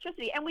have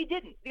electricity. And we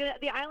didn't.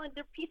 The island,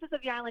 the pieces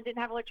of the island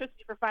didn't have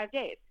electricity for 5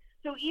 days.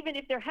 So even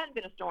if there hadn't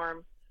been a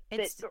storm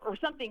or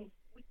something,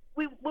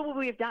 what would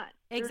we have done?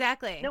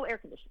 Exactly. There's no air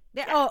conditioning.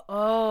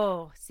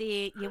 Oh,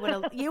 see, you would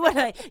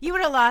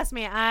have lost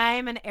me.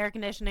 I'm an air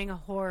conditioning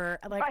whore.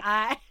 Like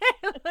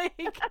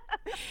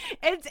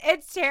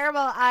it's terrible.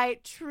 I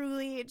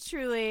truly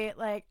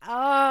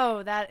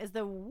that is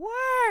the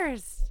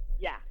worst.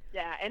 Yeah.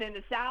 And in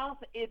the South,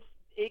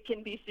 it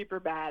can be super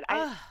bad.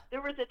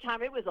 There was a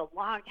time, it was a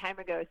long time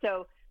ago.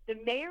 So the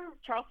mayor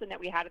of Charleston that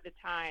we had at the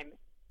time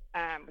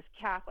was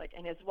Catholic,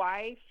 and his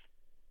wife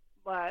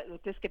was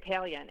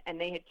Episcopalian, and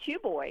they had 2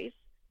 boys.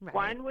 Right.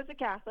 One was a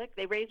Catholic.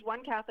 They raised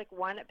one Catholic,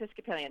 one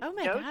Episcopalian. Oh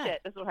my God. Shit,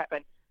 this is what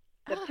happened.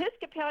 The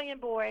Episcopalian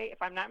boy, if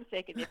I'm not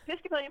mistaken, the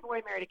Episcopalian boy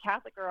married a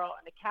Catholic girl,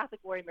 and the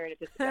Catholic boy married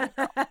an Episcopalian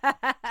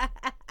girl.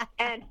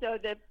 And so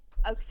the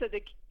so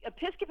the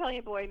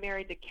Episcopalian boy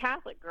married the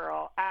Catholic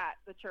girl at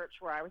the church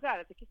where I was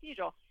at the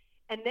cathedral,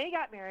 and they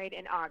got married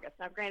in August.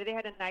 Now, granted, they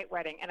had a night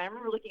wedding, and I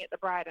remember looking at the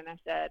bride, and I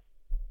said,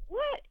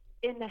 what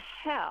in the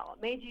hell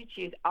made you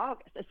choose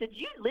August? I said,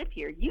 you live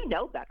here. You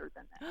know better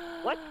than this.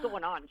 What's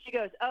going on? And she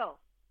goes, oh,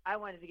 I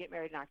wanted to get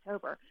married in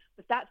October,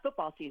 but that's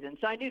football season,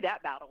 so I knew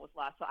that battle was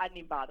lost, so I didn't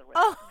even bother with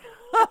it.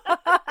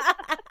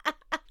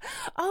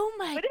 Oh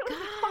my God. But it was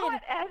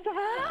hot as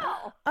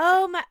hell.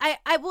 Oh my,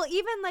 I will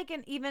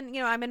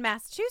even I'm in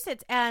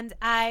Massachusetts and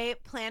I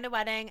planned a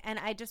wedding and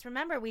I just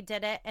remember we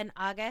did it in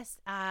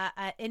August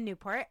in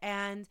Newport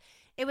and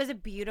it was a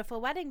beautiful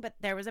wedding, but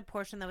there was a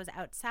portion that was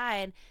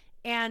outside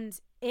and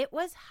it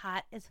was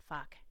hot as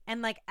fuck.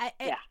 And like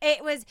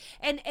it was,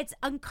 and it's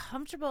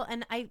uncomfortable.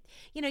 And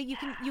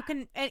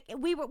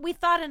we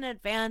thought in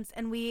advance,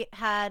 and we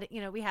had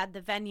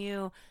the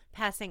venue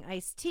passing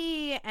iced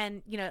tea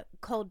and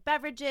cold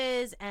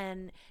beverages,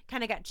 and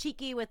kind of got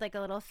cheeky with like a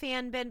little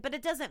fan bin. But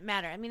it doesn't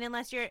matter. I mean,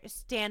 unless you're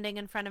standing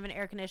in front of an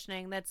air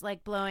conditioning that's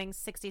like blowing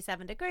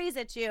 67 degrees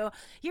at you,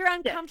 you're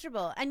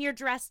uncomfortable and you're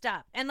dressed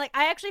up. And like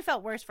I actually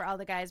felt worse for all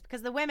the guys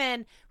because the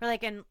women were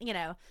like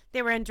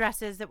they were in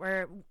dresses that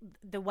were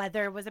the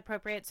weather was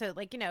appropriate. So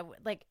like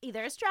like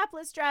either a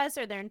strapless dress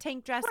or they're in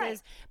tank dresses,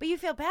 right. But you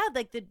feel bad.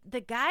 Like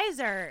the guys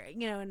are,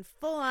 in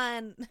full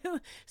on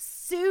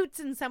suits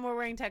and some were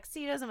wearing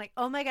tuxedos. I'm like,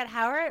 oh my God,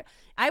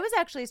 I was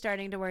actually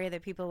starting to worry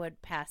that people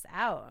would pass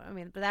out. I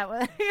mean, but that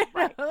was,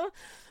 right. But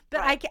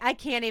right. I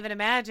can't even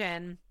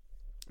imagine.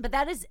 But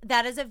that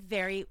is a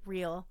very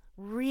real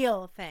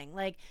thing.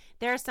 Like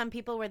there are some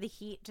people where the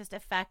heat just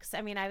affects.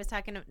 I mean, I was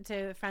talking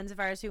to friends of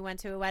ours who went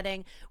to a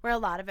wedding where a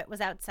lot of it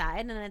was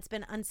outside and it's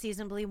been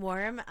unseasonably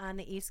warm on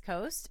the East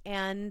Coast.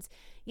 And,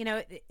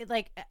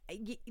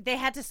 they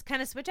had to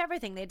kind of switch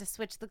everything. They had to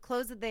switch the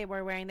clothes that they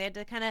were wearing. They had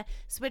to kind of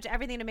switch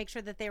everything to make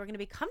sure that they were going to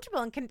be comfortable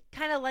and can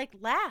kind of like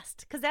last.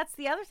 Because that's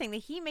the other thing. The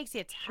heat makes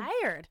you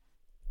tired.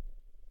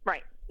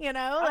 Right. I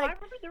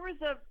remember there was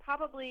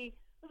it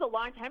was a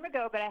long time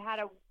ago, but I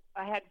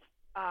had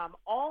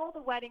all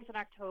the weddings in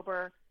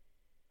October.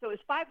 So it was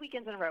 5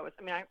 weekends in a row.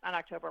 On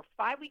October,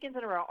 5 weekends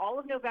in a row, all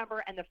of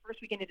November and the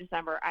first weekend of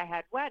December, I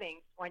had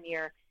weddings one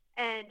year.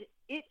 And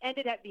it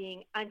ended up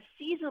being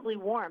unseasonably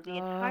warm the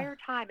entire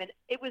time. And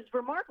it was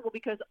remarkable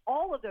because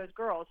all of those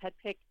girls had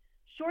picked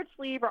short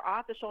sleeve or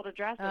off the shoulder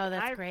dresses. Oh,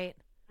 that's great.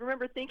 I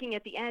remember thinking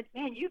at the end,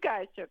 man, you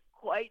guys took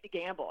quite the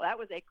gamble. That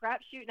was a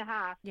crapshoot and a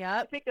half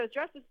to pick those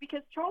dresses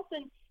because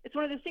Charleston, it's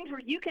one of those things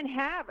where you can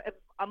have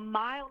a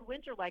mild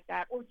winter like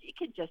that, or it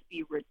can just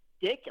be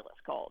ridiculous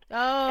cold.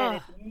 Oh. And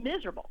it's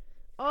miserable.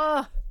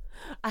 Oh,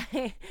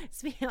 I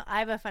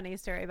have a funny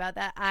story about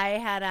that.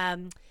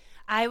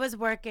 I was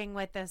working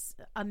with this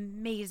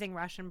amazing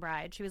Russian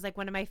bride. She was like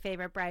one of my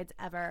favorite brides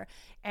ever.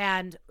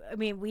 And I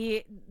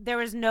mean, there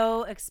was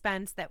no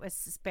expense that was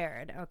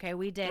spared. Okay.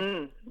 We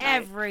did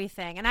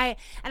everything. And I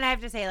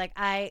have to say, like,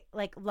 I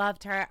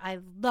loved her. I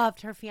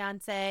loved her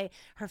fiance,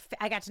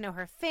 I got to know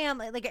her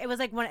family. Like it was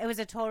it was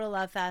a total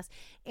love fest.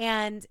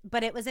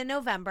 But it was in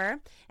November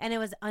and it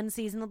was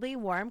unseasonably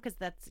warm because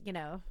that's,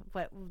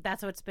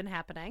 that's what's been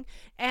happening.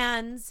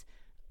 And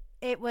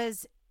it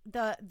was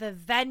the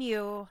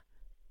venue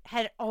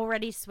had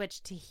already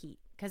switched to heat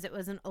because it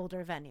was an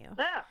older venue.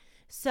 Yeah.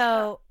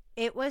 So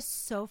it was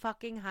so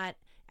fucking hot.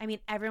 I mean,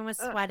 everyone was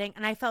sweating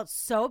and I felt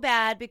so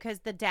bad because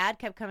the dad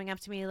kept coming up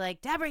to me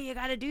like, Deborah, you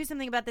got to do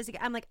something about this.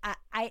 I'm like,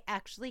 I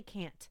actually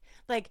can't.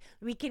 Like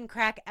we can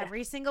crack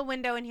every single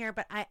window in here,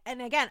 but I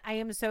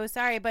am so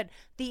sorry, but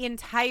the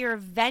entire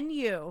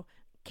venue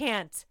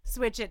can't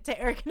switch it to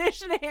air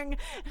conditioning.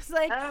 It's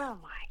like, oh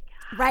my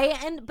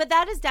right. But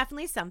that is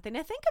definitely something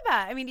to think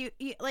about. I mean,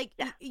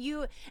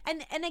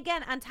 and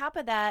again, on top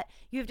of that,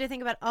 you have to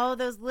think about all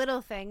those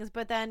little things,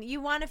 but then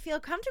you want to feel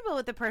comfortable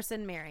with the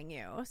person marrying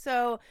you.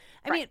 So,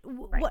 I mean,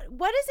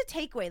 what is a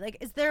takeaway? Like,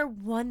 is there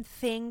one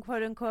thing,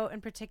 quote unquote,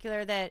 in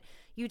particular that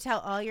you tell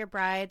all your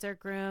brides or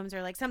grooms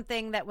or like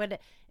something that would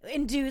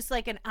induce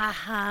like an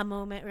aha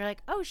moment where you're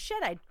like, oh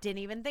shit, I didn't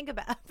even think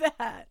about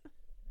that.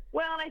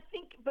 Well, and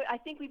I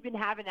think we've been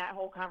having that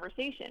whole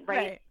conversation,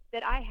 right?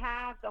 That I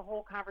have the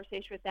whole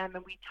conversation with them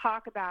and we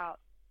talk about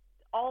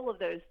all of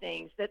those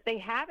things that they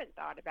haven't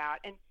thought about.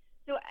 And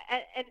so,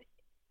 and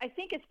I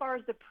think as far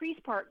as the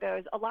priest part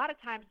goes, a lot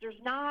of times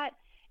there's not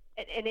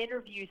an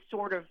interview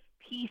sort of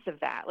piece of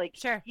that. Like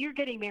you're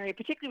getting married,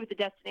 particularly with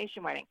the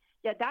destination wedding.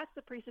 Yeah, that's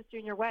the priest that's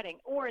doing your wedding.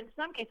 Or in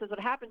some cases, what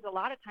happens a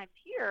lot of times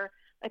here,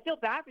 I feel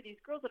bad for these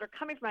girls that are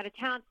coming from out of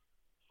town.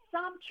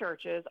 Some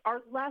churches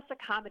are less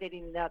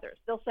accommodating than others.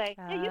 They'll say,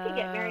 yeah, you can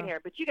get married here,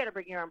 but you got to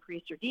bring your own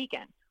priest or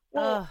deacon.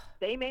 Well,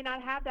 they may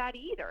not have that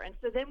either. And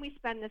so then we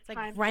spend this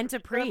time rent a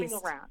priest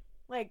around.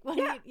 Like,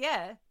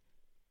 yeah.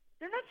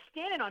 They're not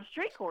standing on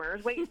street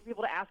corners waiting for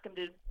people to ask them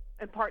to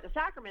impart the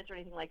sacraments or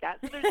anything like that.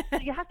 So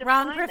you have to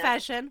wrong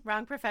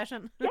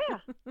profession. Yeah,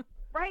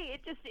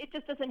 right. It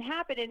just doesn't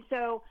happen. And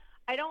so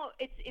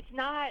it's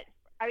not.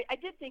 I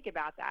did think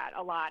about that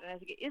a lot, and I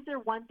was like, is there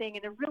one thing?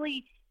 And there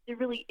really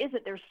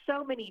isn't. There's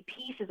so many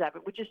pieces of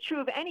it, which is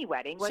true of any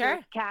wedding, whether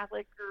it's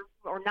Catholic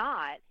or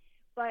not.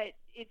 But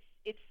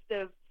it's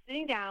the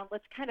sitting down.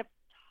 Let's kind of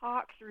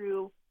talk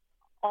through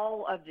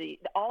all of the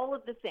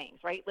things,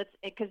 right?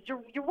 Because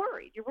you're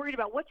worried. You're worried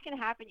about what's going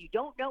to happen. You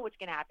don't know what's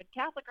going to happen.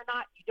 Catholic or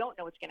not, you don't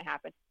know what's going to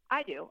happen.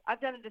 I do.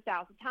 I've done it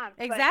 1,000 times.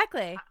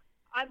 Exactly.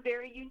 I'm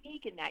very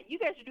unique in that. You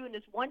guys are doing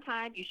this one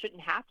time. You shouldn't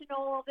have to know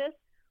all this.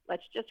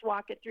 Let's just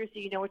walk it through so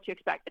you know what to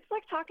expect. It's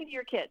like talking to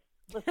your kids.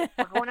 Listen,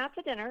 we're going out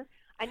to dinner.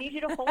 I need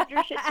you to hold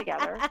your shit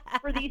together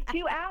for these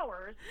 2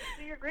 hours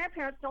so your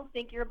grandparents don't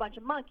think you're a bunch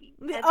of monkeys.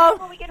 And then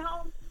when we get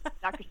home,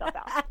 knock yourself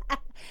out.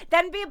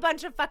 Then be a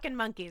bunch of fucking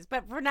monkeys.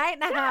 But for right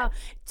now,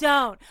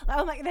 don't.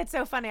 Oh my, that's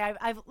so funny.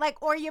 I've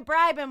like, or you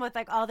bribe them with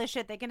like all the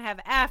shit they can have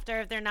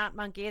after if they're not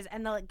monkeys,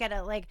 and they'll get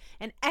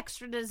an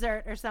extra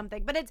dessert or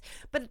something. But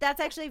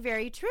that's actually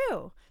very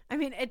true. I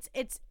mean,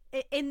 it's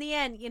in the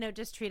end,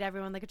 just treat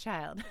everyone like a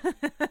child.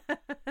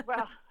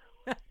 Well,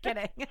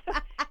 kidding.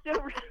 So,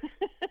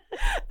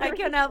 I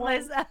can't help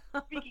myself.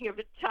 Speaking of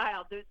a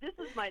child, this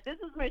is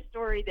my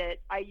story that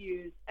I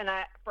use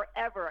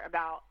forever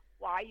about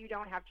why you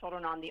don't have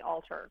children on the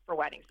altar for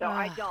weddings. So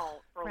I don't.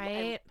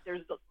 Right.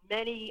 There's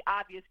many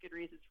obvious good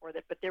reasons for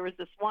that, but there was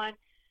this one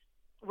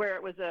where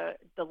it was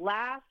the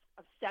last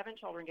of 7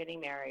 children getting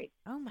married.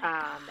 Oh my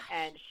gosh.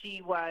 And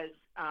she was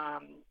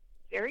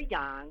very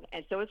young,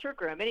 and so was her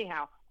groom.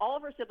 Anyhow, all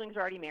of her siblings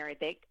were already married.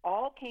 They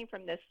all came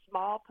from this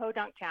small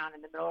podunk town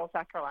in the middle of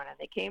South Carolina.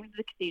 They came to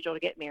the cathedral to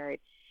get married,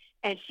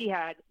 and she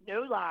had,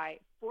 no lie,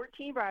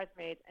 14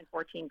 bridesmaids and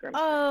 14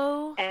 groomsmen.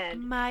 Oh,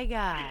 and my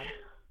God.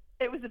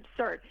 It was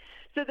absurd.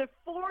 So the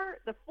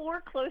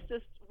four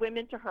closest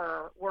women to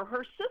her were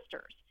her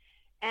sisters,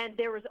 and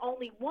there was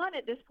only one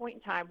at this point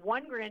in time,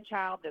 one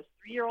grandchild, this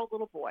 3-year-old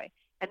little boy,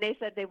 and they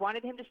said they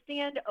wanted him to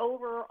stand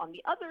over on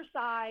the other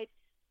side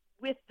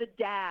with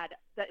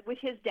with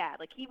his dad,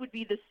 like he would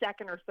be the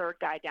second or third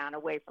guy down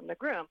away from the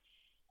groom.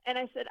 And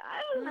I said,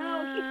 I don't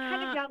know, he's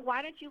kind of young.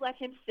 Why don't you let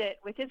him sit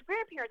with his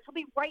grandparents? He'll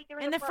be right there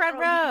in the front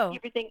row.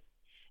 Everything.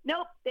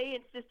 Nope, they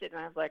insisted,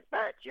 and I was like,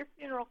 it's your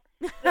funeral.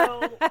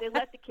 So they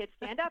let the kids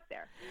stand up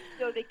there.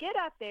 So they get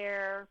up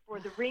there for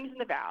the rings and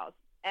the vows,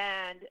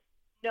 and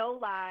no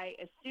lie,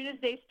 as soon as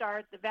they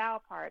start the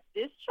vow part,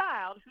 this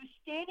child who's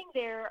standing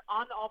there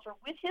on the altar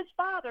with his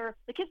father,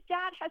 like his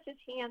dad has his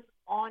hands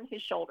on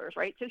his shoulders,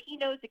 right? So he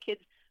knows the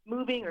kid's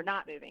moving or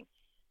not moving.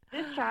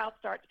 This child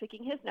starts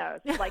picking his nose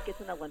like it's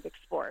an Olympic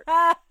sport.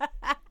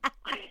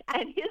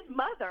 And his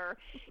mother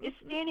is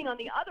standing on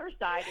the other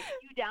side,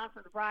 a few down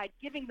from the bride,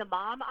 giving the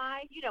mom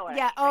eye. You know what?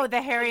 Yeah. Right?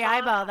 The hairy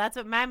eyeball. That's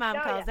what my mom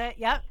calls it.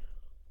 Yep.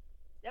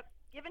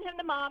 Giving him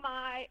the mom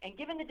eye and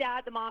giving the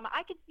dad the mom eye.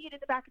 I can see it in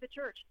the back of the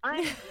church.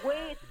 I'm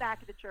way at the back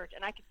of the church,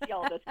 and I can see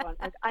all this going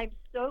on. I'm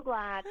so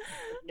glad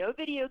there's no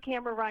video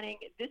camera running.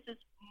 This is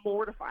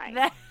mortifying.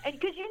 And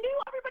because you knew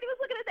everybody was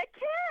looking at that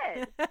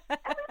kid.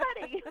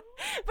 Everybody.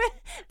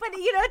 But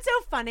it's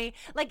so funny.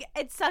 Like,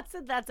 it sucks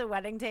that that's a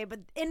wedding day, but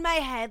in my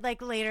head,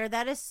 like, later,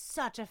 that is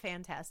such a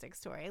fantastic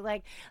story.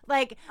 Like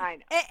I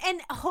know.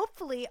 And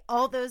hopefully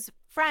all those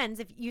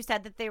friends, if you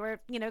said that they were,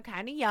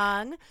 kind of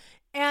young,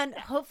 and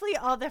hopefully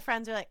all the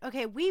friends are like,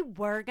 okay, we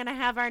were going to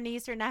have our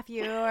niece or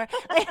nephew or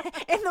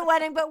in the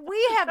wedding, but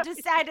we have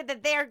decided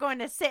that they are going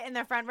to sit in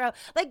the front row.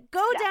 Like,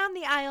 go down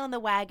the aisle in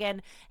the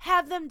wagon,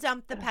 have them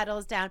dump the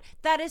petals down.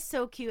 That is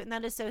so cute and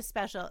that is so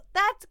special.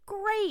 That's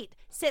great.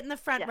 Sit in the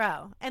front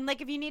row. And, like,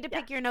 if you need to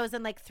pick your nose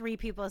and, like, 3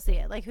 people see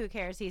it, like, who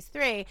cares? He's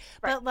 3. Right.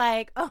 But,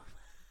 like,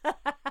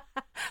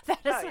 that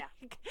is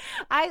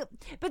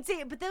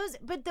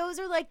but those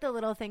are, like, the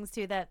little things,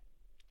 too, that,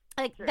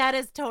 like, that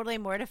is totally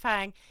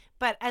mortifying.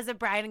 But as a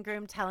bride and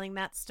groom telling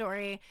that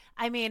story,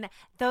 I mean,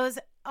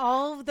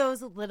 all of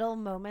those little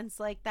moments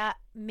like that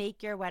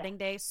make your wedding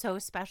day so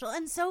special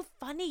and so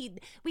funny.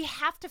 We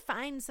have to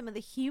find some of the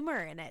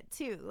humor in it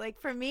too. Like,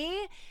 for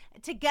me,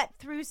 to get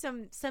through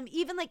some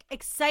even like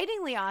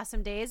excitingly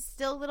awesome days,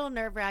 still a little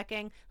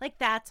nerve-wracking, like,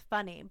 that's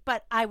funny.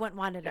 But I wouldn't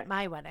want it at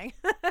my wedding.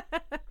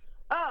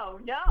 Oh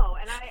no,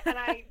 and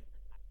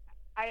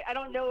I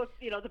don't know if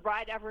the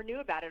bride ever knew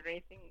about it or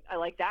anything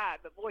like that,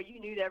 but boy, you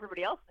knew that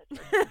everybody else knew.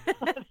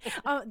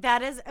 Oh,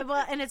 that is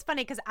and it's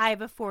funny because I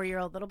have a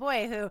 4-year-old little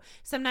boy who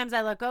sometimes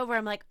I look over,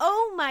 I'm like,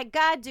 oh my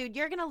God, dude,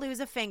 you're gonna lose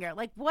a finger.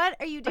 Like, what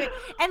are you doing?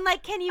 And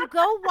like, can you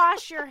go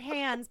wash your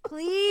hands,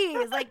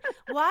 please? Like,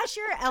 wash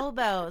your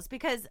elbows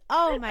because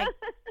oh my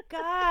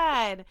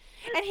God.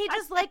 And he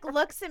just like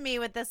looks at me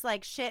with this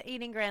like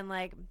shit-eating grin,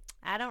 like,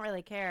 I don't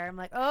really care. I'm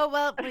like, oh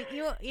well,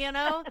 you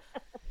know.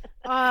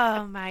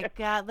 Oh my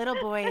God, little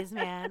boys,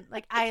 man.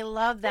 Like, I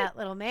love that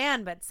little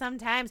man, but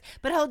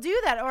he'll do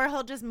that, or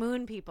he'll just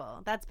moon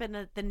people. That's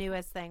been the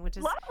newest thing, which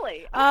is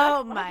lovely.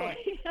 Oh my,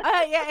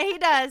 yeah, he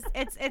does.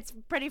 It's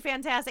pretty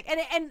fantastic,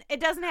 and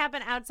it doesn't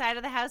happen outside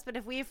of the house. But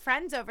if we have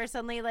friends over,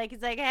 suddenly like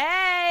he's like,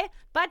 hey,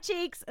 butt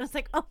cheeks, and it's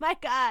like, oh my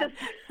God.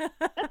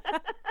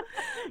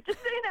 Just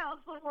so you know,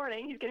 this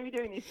morning he's going to be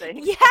doing these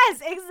things.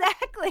 Yes,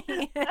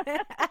 exactly.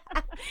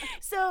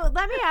 So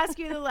let me ask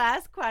you the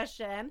last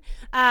question.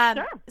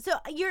 Sure. So So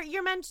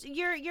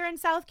you're in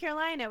South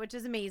Carolina, which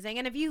is amazing.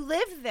 And if you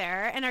live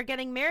there and are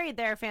getting married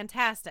there,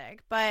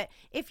 fantastic. But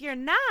if you're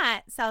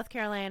not South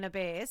Carolina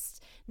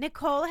based,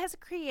 Nicole has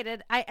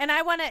created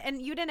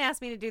and you didn't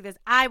ask me to do this.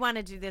 I want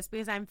to do this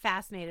because I'm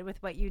fascinated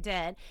with what you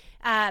did.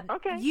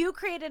 Okay. You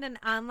created an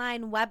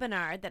online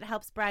webinar that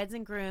helps brides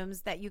and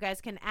grooms that you guys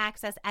can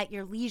access at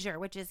your leisure,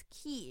 which is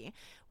key.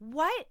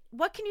 What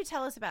can you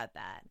tell us about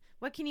that?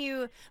 What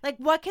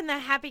can the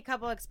happy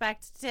couple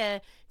expect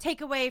to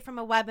take away from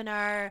a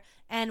webinar,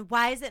 and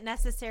why is it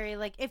necessary?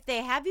 Like, if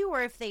they have you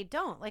or if they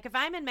don't, like if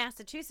I'm in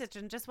Massachusetts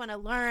and just want to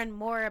learn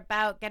more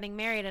about getting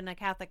married in a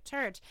Catholic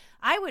church,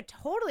 I would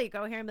totally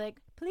go here and be like,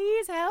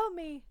 please help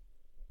me.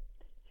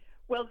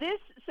 Well,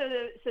 there's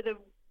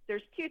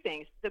two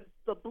things.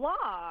 The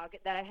blog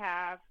that I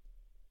have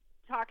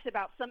talks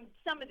about some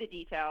of the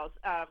details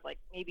of like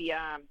maybe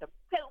the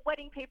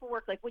wedding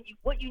paperwork, like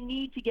what you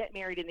need to get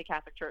married in the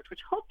Catholic Church, which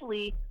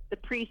hopefully the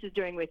priest is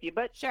doing with you,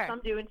 but sure,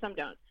 some do and some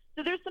don't.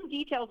 So there's some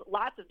details,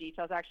 lots of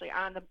details actually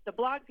on the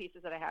blog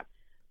pieces that I have.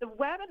 The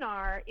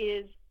webinar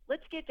is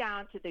let's get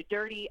down to the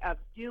dirty of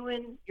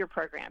doing your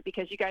program,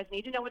 because you guys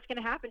need to know what's going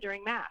to happen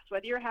during Mass,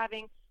 whether you're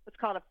having what's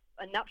called a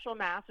nuptial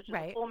Mass, which is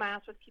right, a full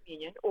Mass with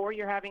communion, or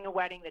you're having a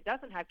wedding that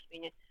doesn't have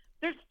communion.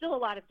 There's still a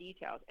lot of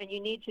details, and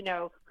you need to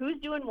know who's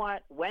doing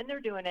what, when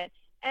they're doing it.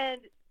 And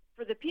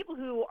for the people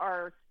who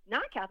are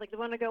not Catholic, they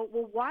want to go,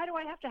 well, why do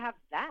I have to have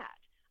that?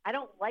 I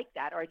don't like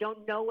that, or I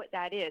don't know what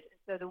that is.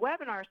 And so the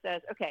webinar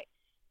says, okay,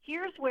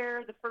 here's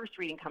where the first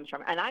reading comes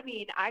from. And I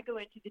mean, I go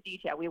into the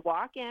detail. We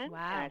walk in, wow,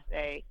 and I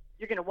say,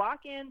 you're going to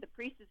walk in, the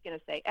priest is going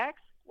to say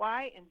X,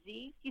 Y, and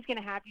Z. He's going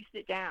to have you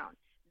sit down.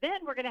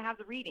 Then we're going to have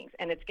the readings,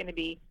 and it's going to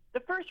be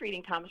the first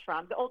reading comes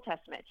from the Old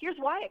Testament. Here's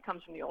why it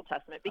comes from the Old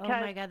Testament. Because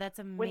oh my God, that's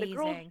amazing. When the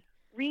girls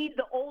read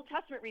the Old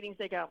Testament readings,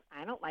 they go,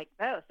 I don't like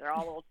those. They're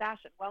all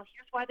old-fashioned. Well,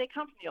 here's why they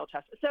come from the Old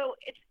Testament. So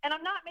and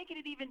I'm not making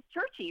it even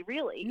churchy,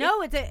 really.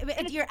 No,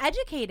 you're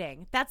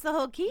educating. That's the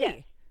whole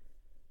key.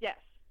 Yes.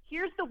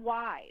 Here's the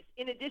whys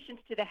in addition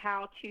to the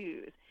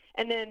how-tos.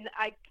 And then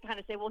I kind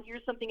of say, well,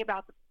 here's something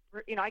about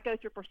I go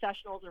through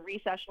processionals and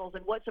recessionals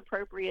and what's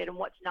appropriate and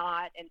what's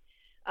not. And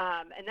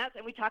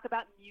we talk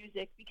about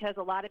music, because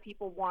a lot of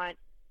people want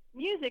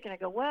music, and I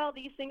go, well,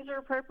 these things are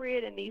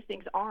appropriate and these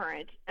things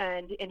aren't,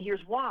 and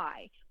here's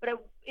why. But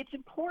it's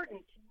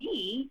important to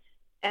me,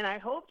 and I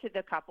hope to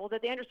the couple,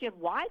 that they understand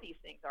why these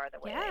things are the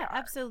way they are. Yeah,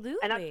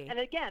 absolutely. And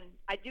again,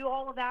 I do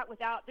all of that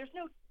without. There's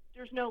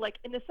no like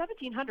in the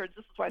 1700s.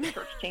 This is why the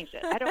church changed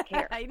it. I don't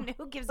care.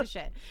 Who gives a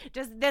shit?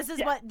 Just this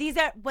is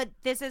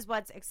this is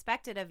what's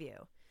expected of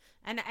you.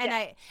 And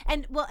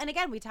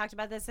again, we talked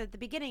about this at the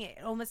beginning.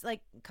 It almost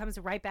like comes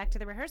right back to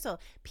the rehearsal.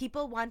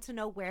 People want to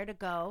know where to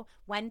go,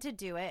 when to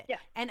do it. Yeah.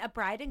 And a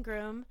bride and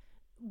groom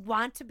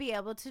want to be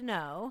able to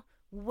know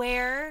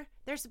what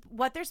they're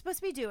supposed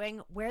to be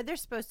doing, where they're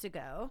supposed to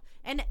go,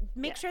 and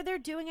make sure they're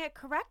doing it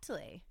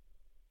correctly.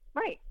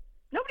 Right.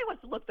 Nobody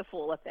wants to look the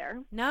fool up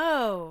there.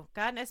 No,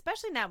 God, and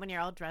especially not when you're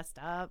all dressed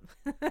up.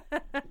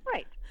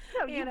 Right.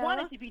 No, you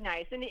want it to be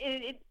nice, and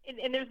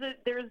there's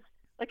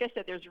like I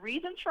said, there's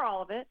reasons for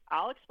all of it.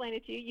 I'll explain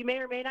it to you. You may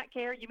or may not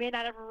care. You may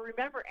not ever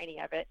remember any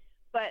of it,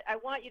 but I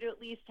want you to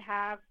at least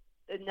have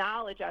the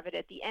knowledge of it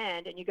at the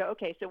end. And you go,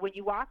 okay, so when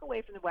you walk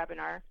away from the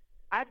webinar,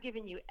 I've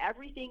given you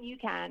everything you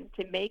can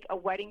to make a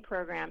wedding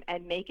program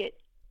and make it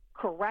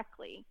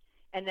correctly,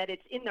 and that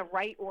it's in the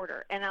right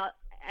order. And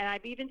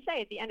I'd even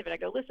say at the end of it, I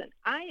go, listen,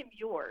 I am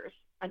yours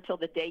until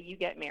the day you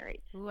get married.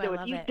 Ooh, so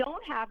if you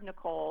don't have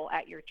Nicole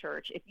at your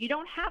church, if you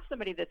don't have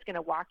somebody that's going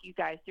to walk you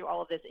guys through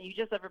all of this, and you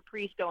just have a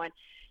priest going,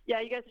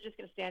 yeah, you guys are just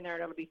going to stand there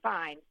and it'll be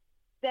fine,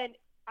 then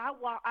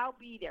I'll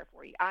be there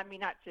for you. I mean,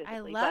 not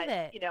physically, I love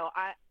it.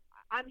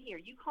 I'm here.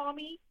 You call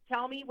me,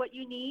 tell me what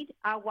you need.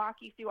 I'll walk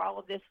you through all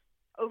of this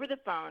over the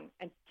phone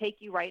and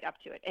take you right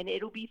up to it, and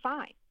it'll be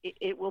fine.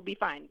 It will be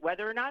fine.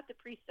 Whether or not the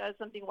priest does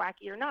something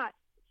wacky or not,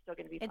 still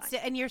going to be fine.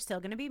 And you're still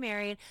going to be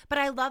married. But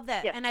I love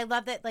that. Yes. And I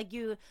love that, like,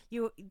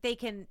 they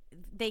can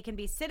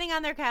be sitting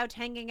on their couch,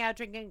 hanging out,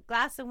 drinking a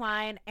glass of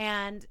wine,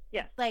 and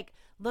like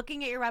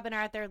looking at your webinar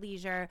at their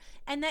leisure,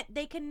 and that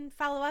they can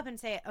follow up and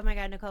say, oh my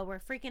God, Nicole,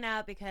 we're freaking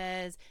out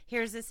because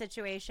here's the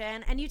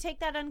situation. And you take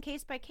that on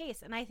case by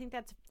case. And I think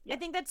that's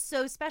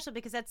so special,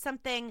 because that's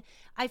something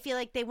I feel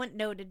like they wouldn't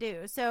know to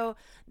do. So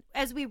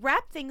as we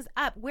wrap things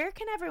up, where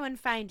can everyone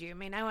find you? I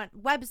mean, I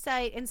want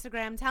website,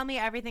 Instagram, tell me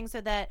everything,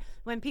 so that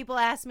when people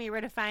ask me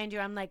where to find you,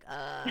 I'm like,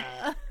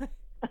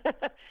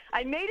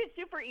 I made it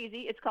super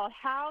easy. It's called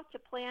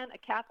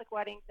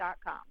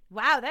howtoplanacatholicwedding.com.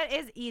 Wow, that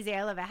is easy.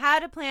 I love it.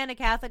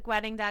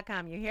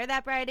 Howtoplanacatholicwedding.com. You hear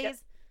that, bridies? Yep.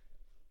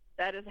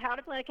 That is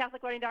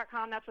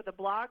howtoplanacatholicwedding.com. That's where the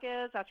blog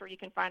is. That's where you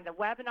can find the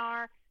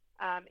webinar.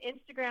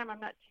 Instagram, I'm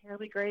not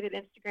terribly great at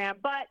Instagram,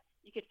 but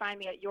you can find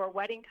me at Your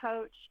Wedding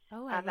Coach.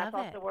 Oh, I love that's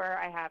also where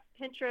I have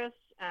Pinterest,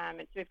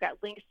 and so we've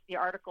got links to the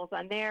articles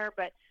on there.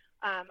 But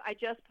I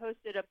just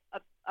posted a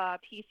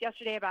piece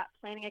yesterday about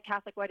planning a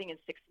Catholic wedding in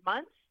 6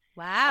 months.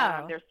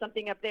 Wow. There's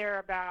something up there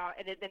about,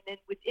 and then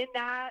within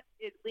that,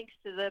 it links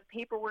to the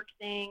paperwork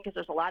thing, because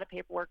there's a lot of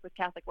paperwork with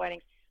Catholic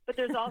weddings. but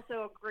there's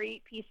also a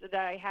great piece that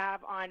I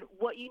have on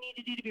what you need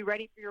to do to be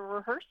ready for your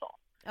rehearsal.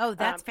 Oh,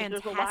 that's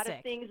fantastic. There's a lot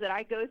of things that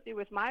I go through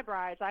with my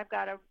brides. I've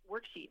got a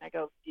worksheet, and I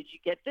go, did you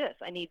get this?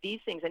 I need these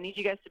things. I need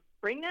you guys to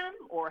bring them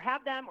or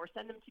have them or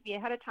send them to me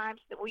ahead of time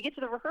so that when we get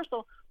to the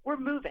rehearsal, we're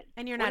moving.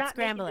 And you're not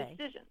scrambling.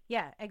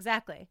 Yeah,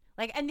 exactly.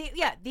 Like, and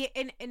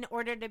in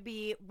order to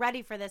be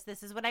ready for this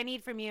is what I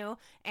need from you.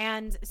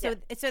 And so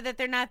that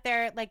they're not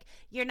there, like,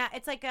 you're not,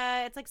 it's like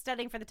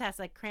studying for the test,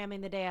 like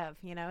cramming the day of,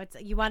 you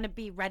want to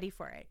be ready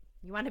for it.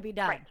 You want to be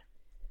done. Right.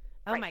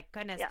 Oh my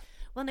goodness. Yeah.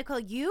 Well, Nicole,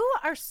 you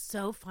are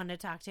so fun to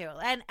talk to.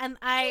 And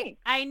I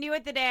knew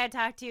it the day I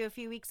talked to you a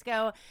few weeks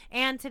ago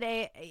and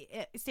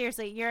today.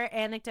 Seriously, your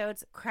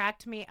anecdotes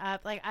cracked me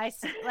up.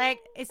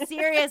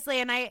 Seriously.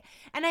 And I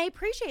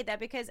appreciate that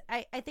because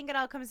I think it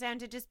all comes down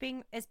to just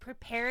being as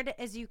prepared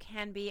as you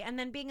can be and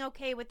then being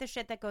okay with the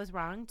shit that goes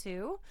wrong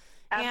too.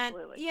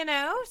 Absolutely. And,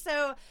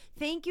 so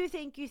thank you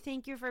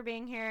for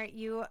being here.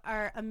 You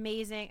are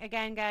amazing.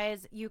 Again,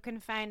 guys, you can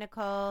find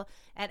Nicole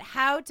at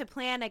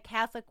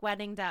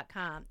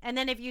howtoplanacatholicwedding.com. And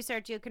then if you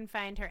search, you can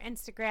find her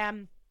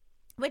Instagram,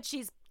 which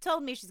she's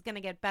told me she's going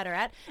to get better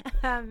at.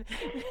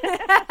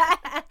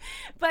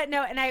 But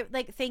no, and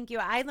thank you.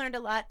 I learned a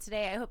lot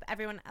today. I hope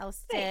everyone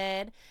else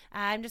did.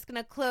 I'm just going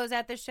to close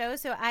out the show.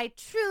 So I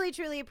truly,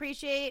 truly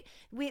appreciate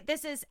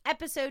this is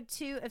episode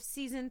 2 of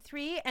season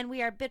 3, and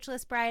we are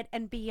Bitchless Bride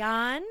and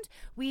Beyond.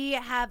 We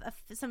have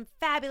some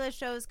fabulous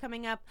shows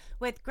coming up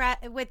with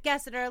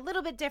guests that are a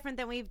little bit different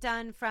than we've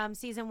done from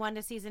season 1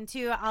 to season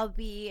 2. I'll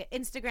be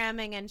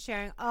Instagramming and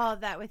sharing all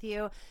of that with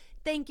you.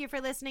 Thank you for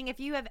listening. If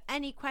you have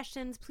any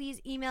questions, please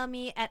email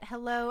me at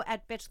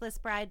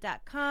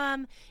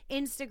hello@bitchlessbride.com.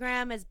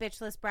 Instagram is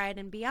Bitchless Bride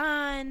and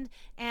Beyond,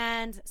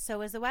 and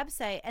so is the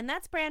website. And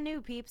that's brand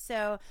new, peeps.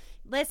 So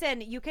listen,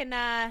 you can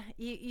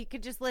you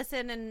could just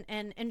listen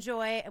and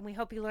enjoy, and we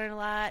hope you learn a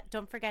lot.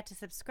 Don't forget to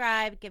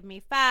subscribe, give me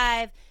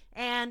 5,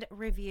 and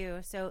review.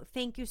 So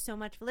thank you so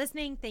much for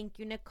listening. Thank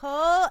you,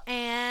 Nicole.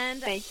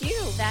 And thank you.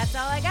 That's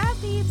all I got,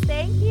 peeps.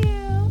 Thank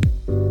you.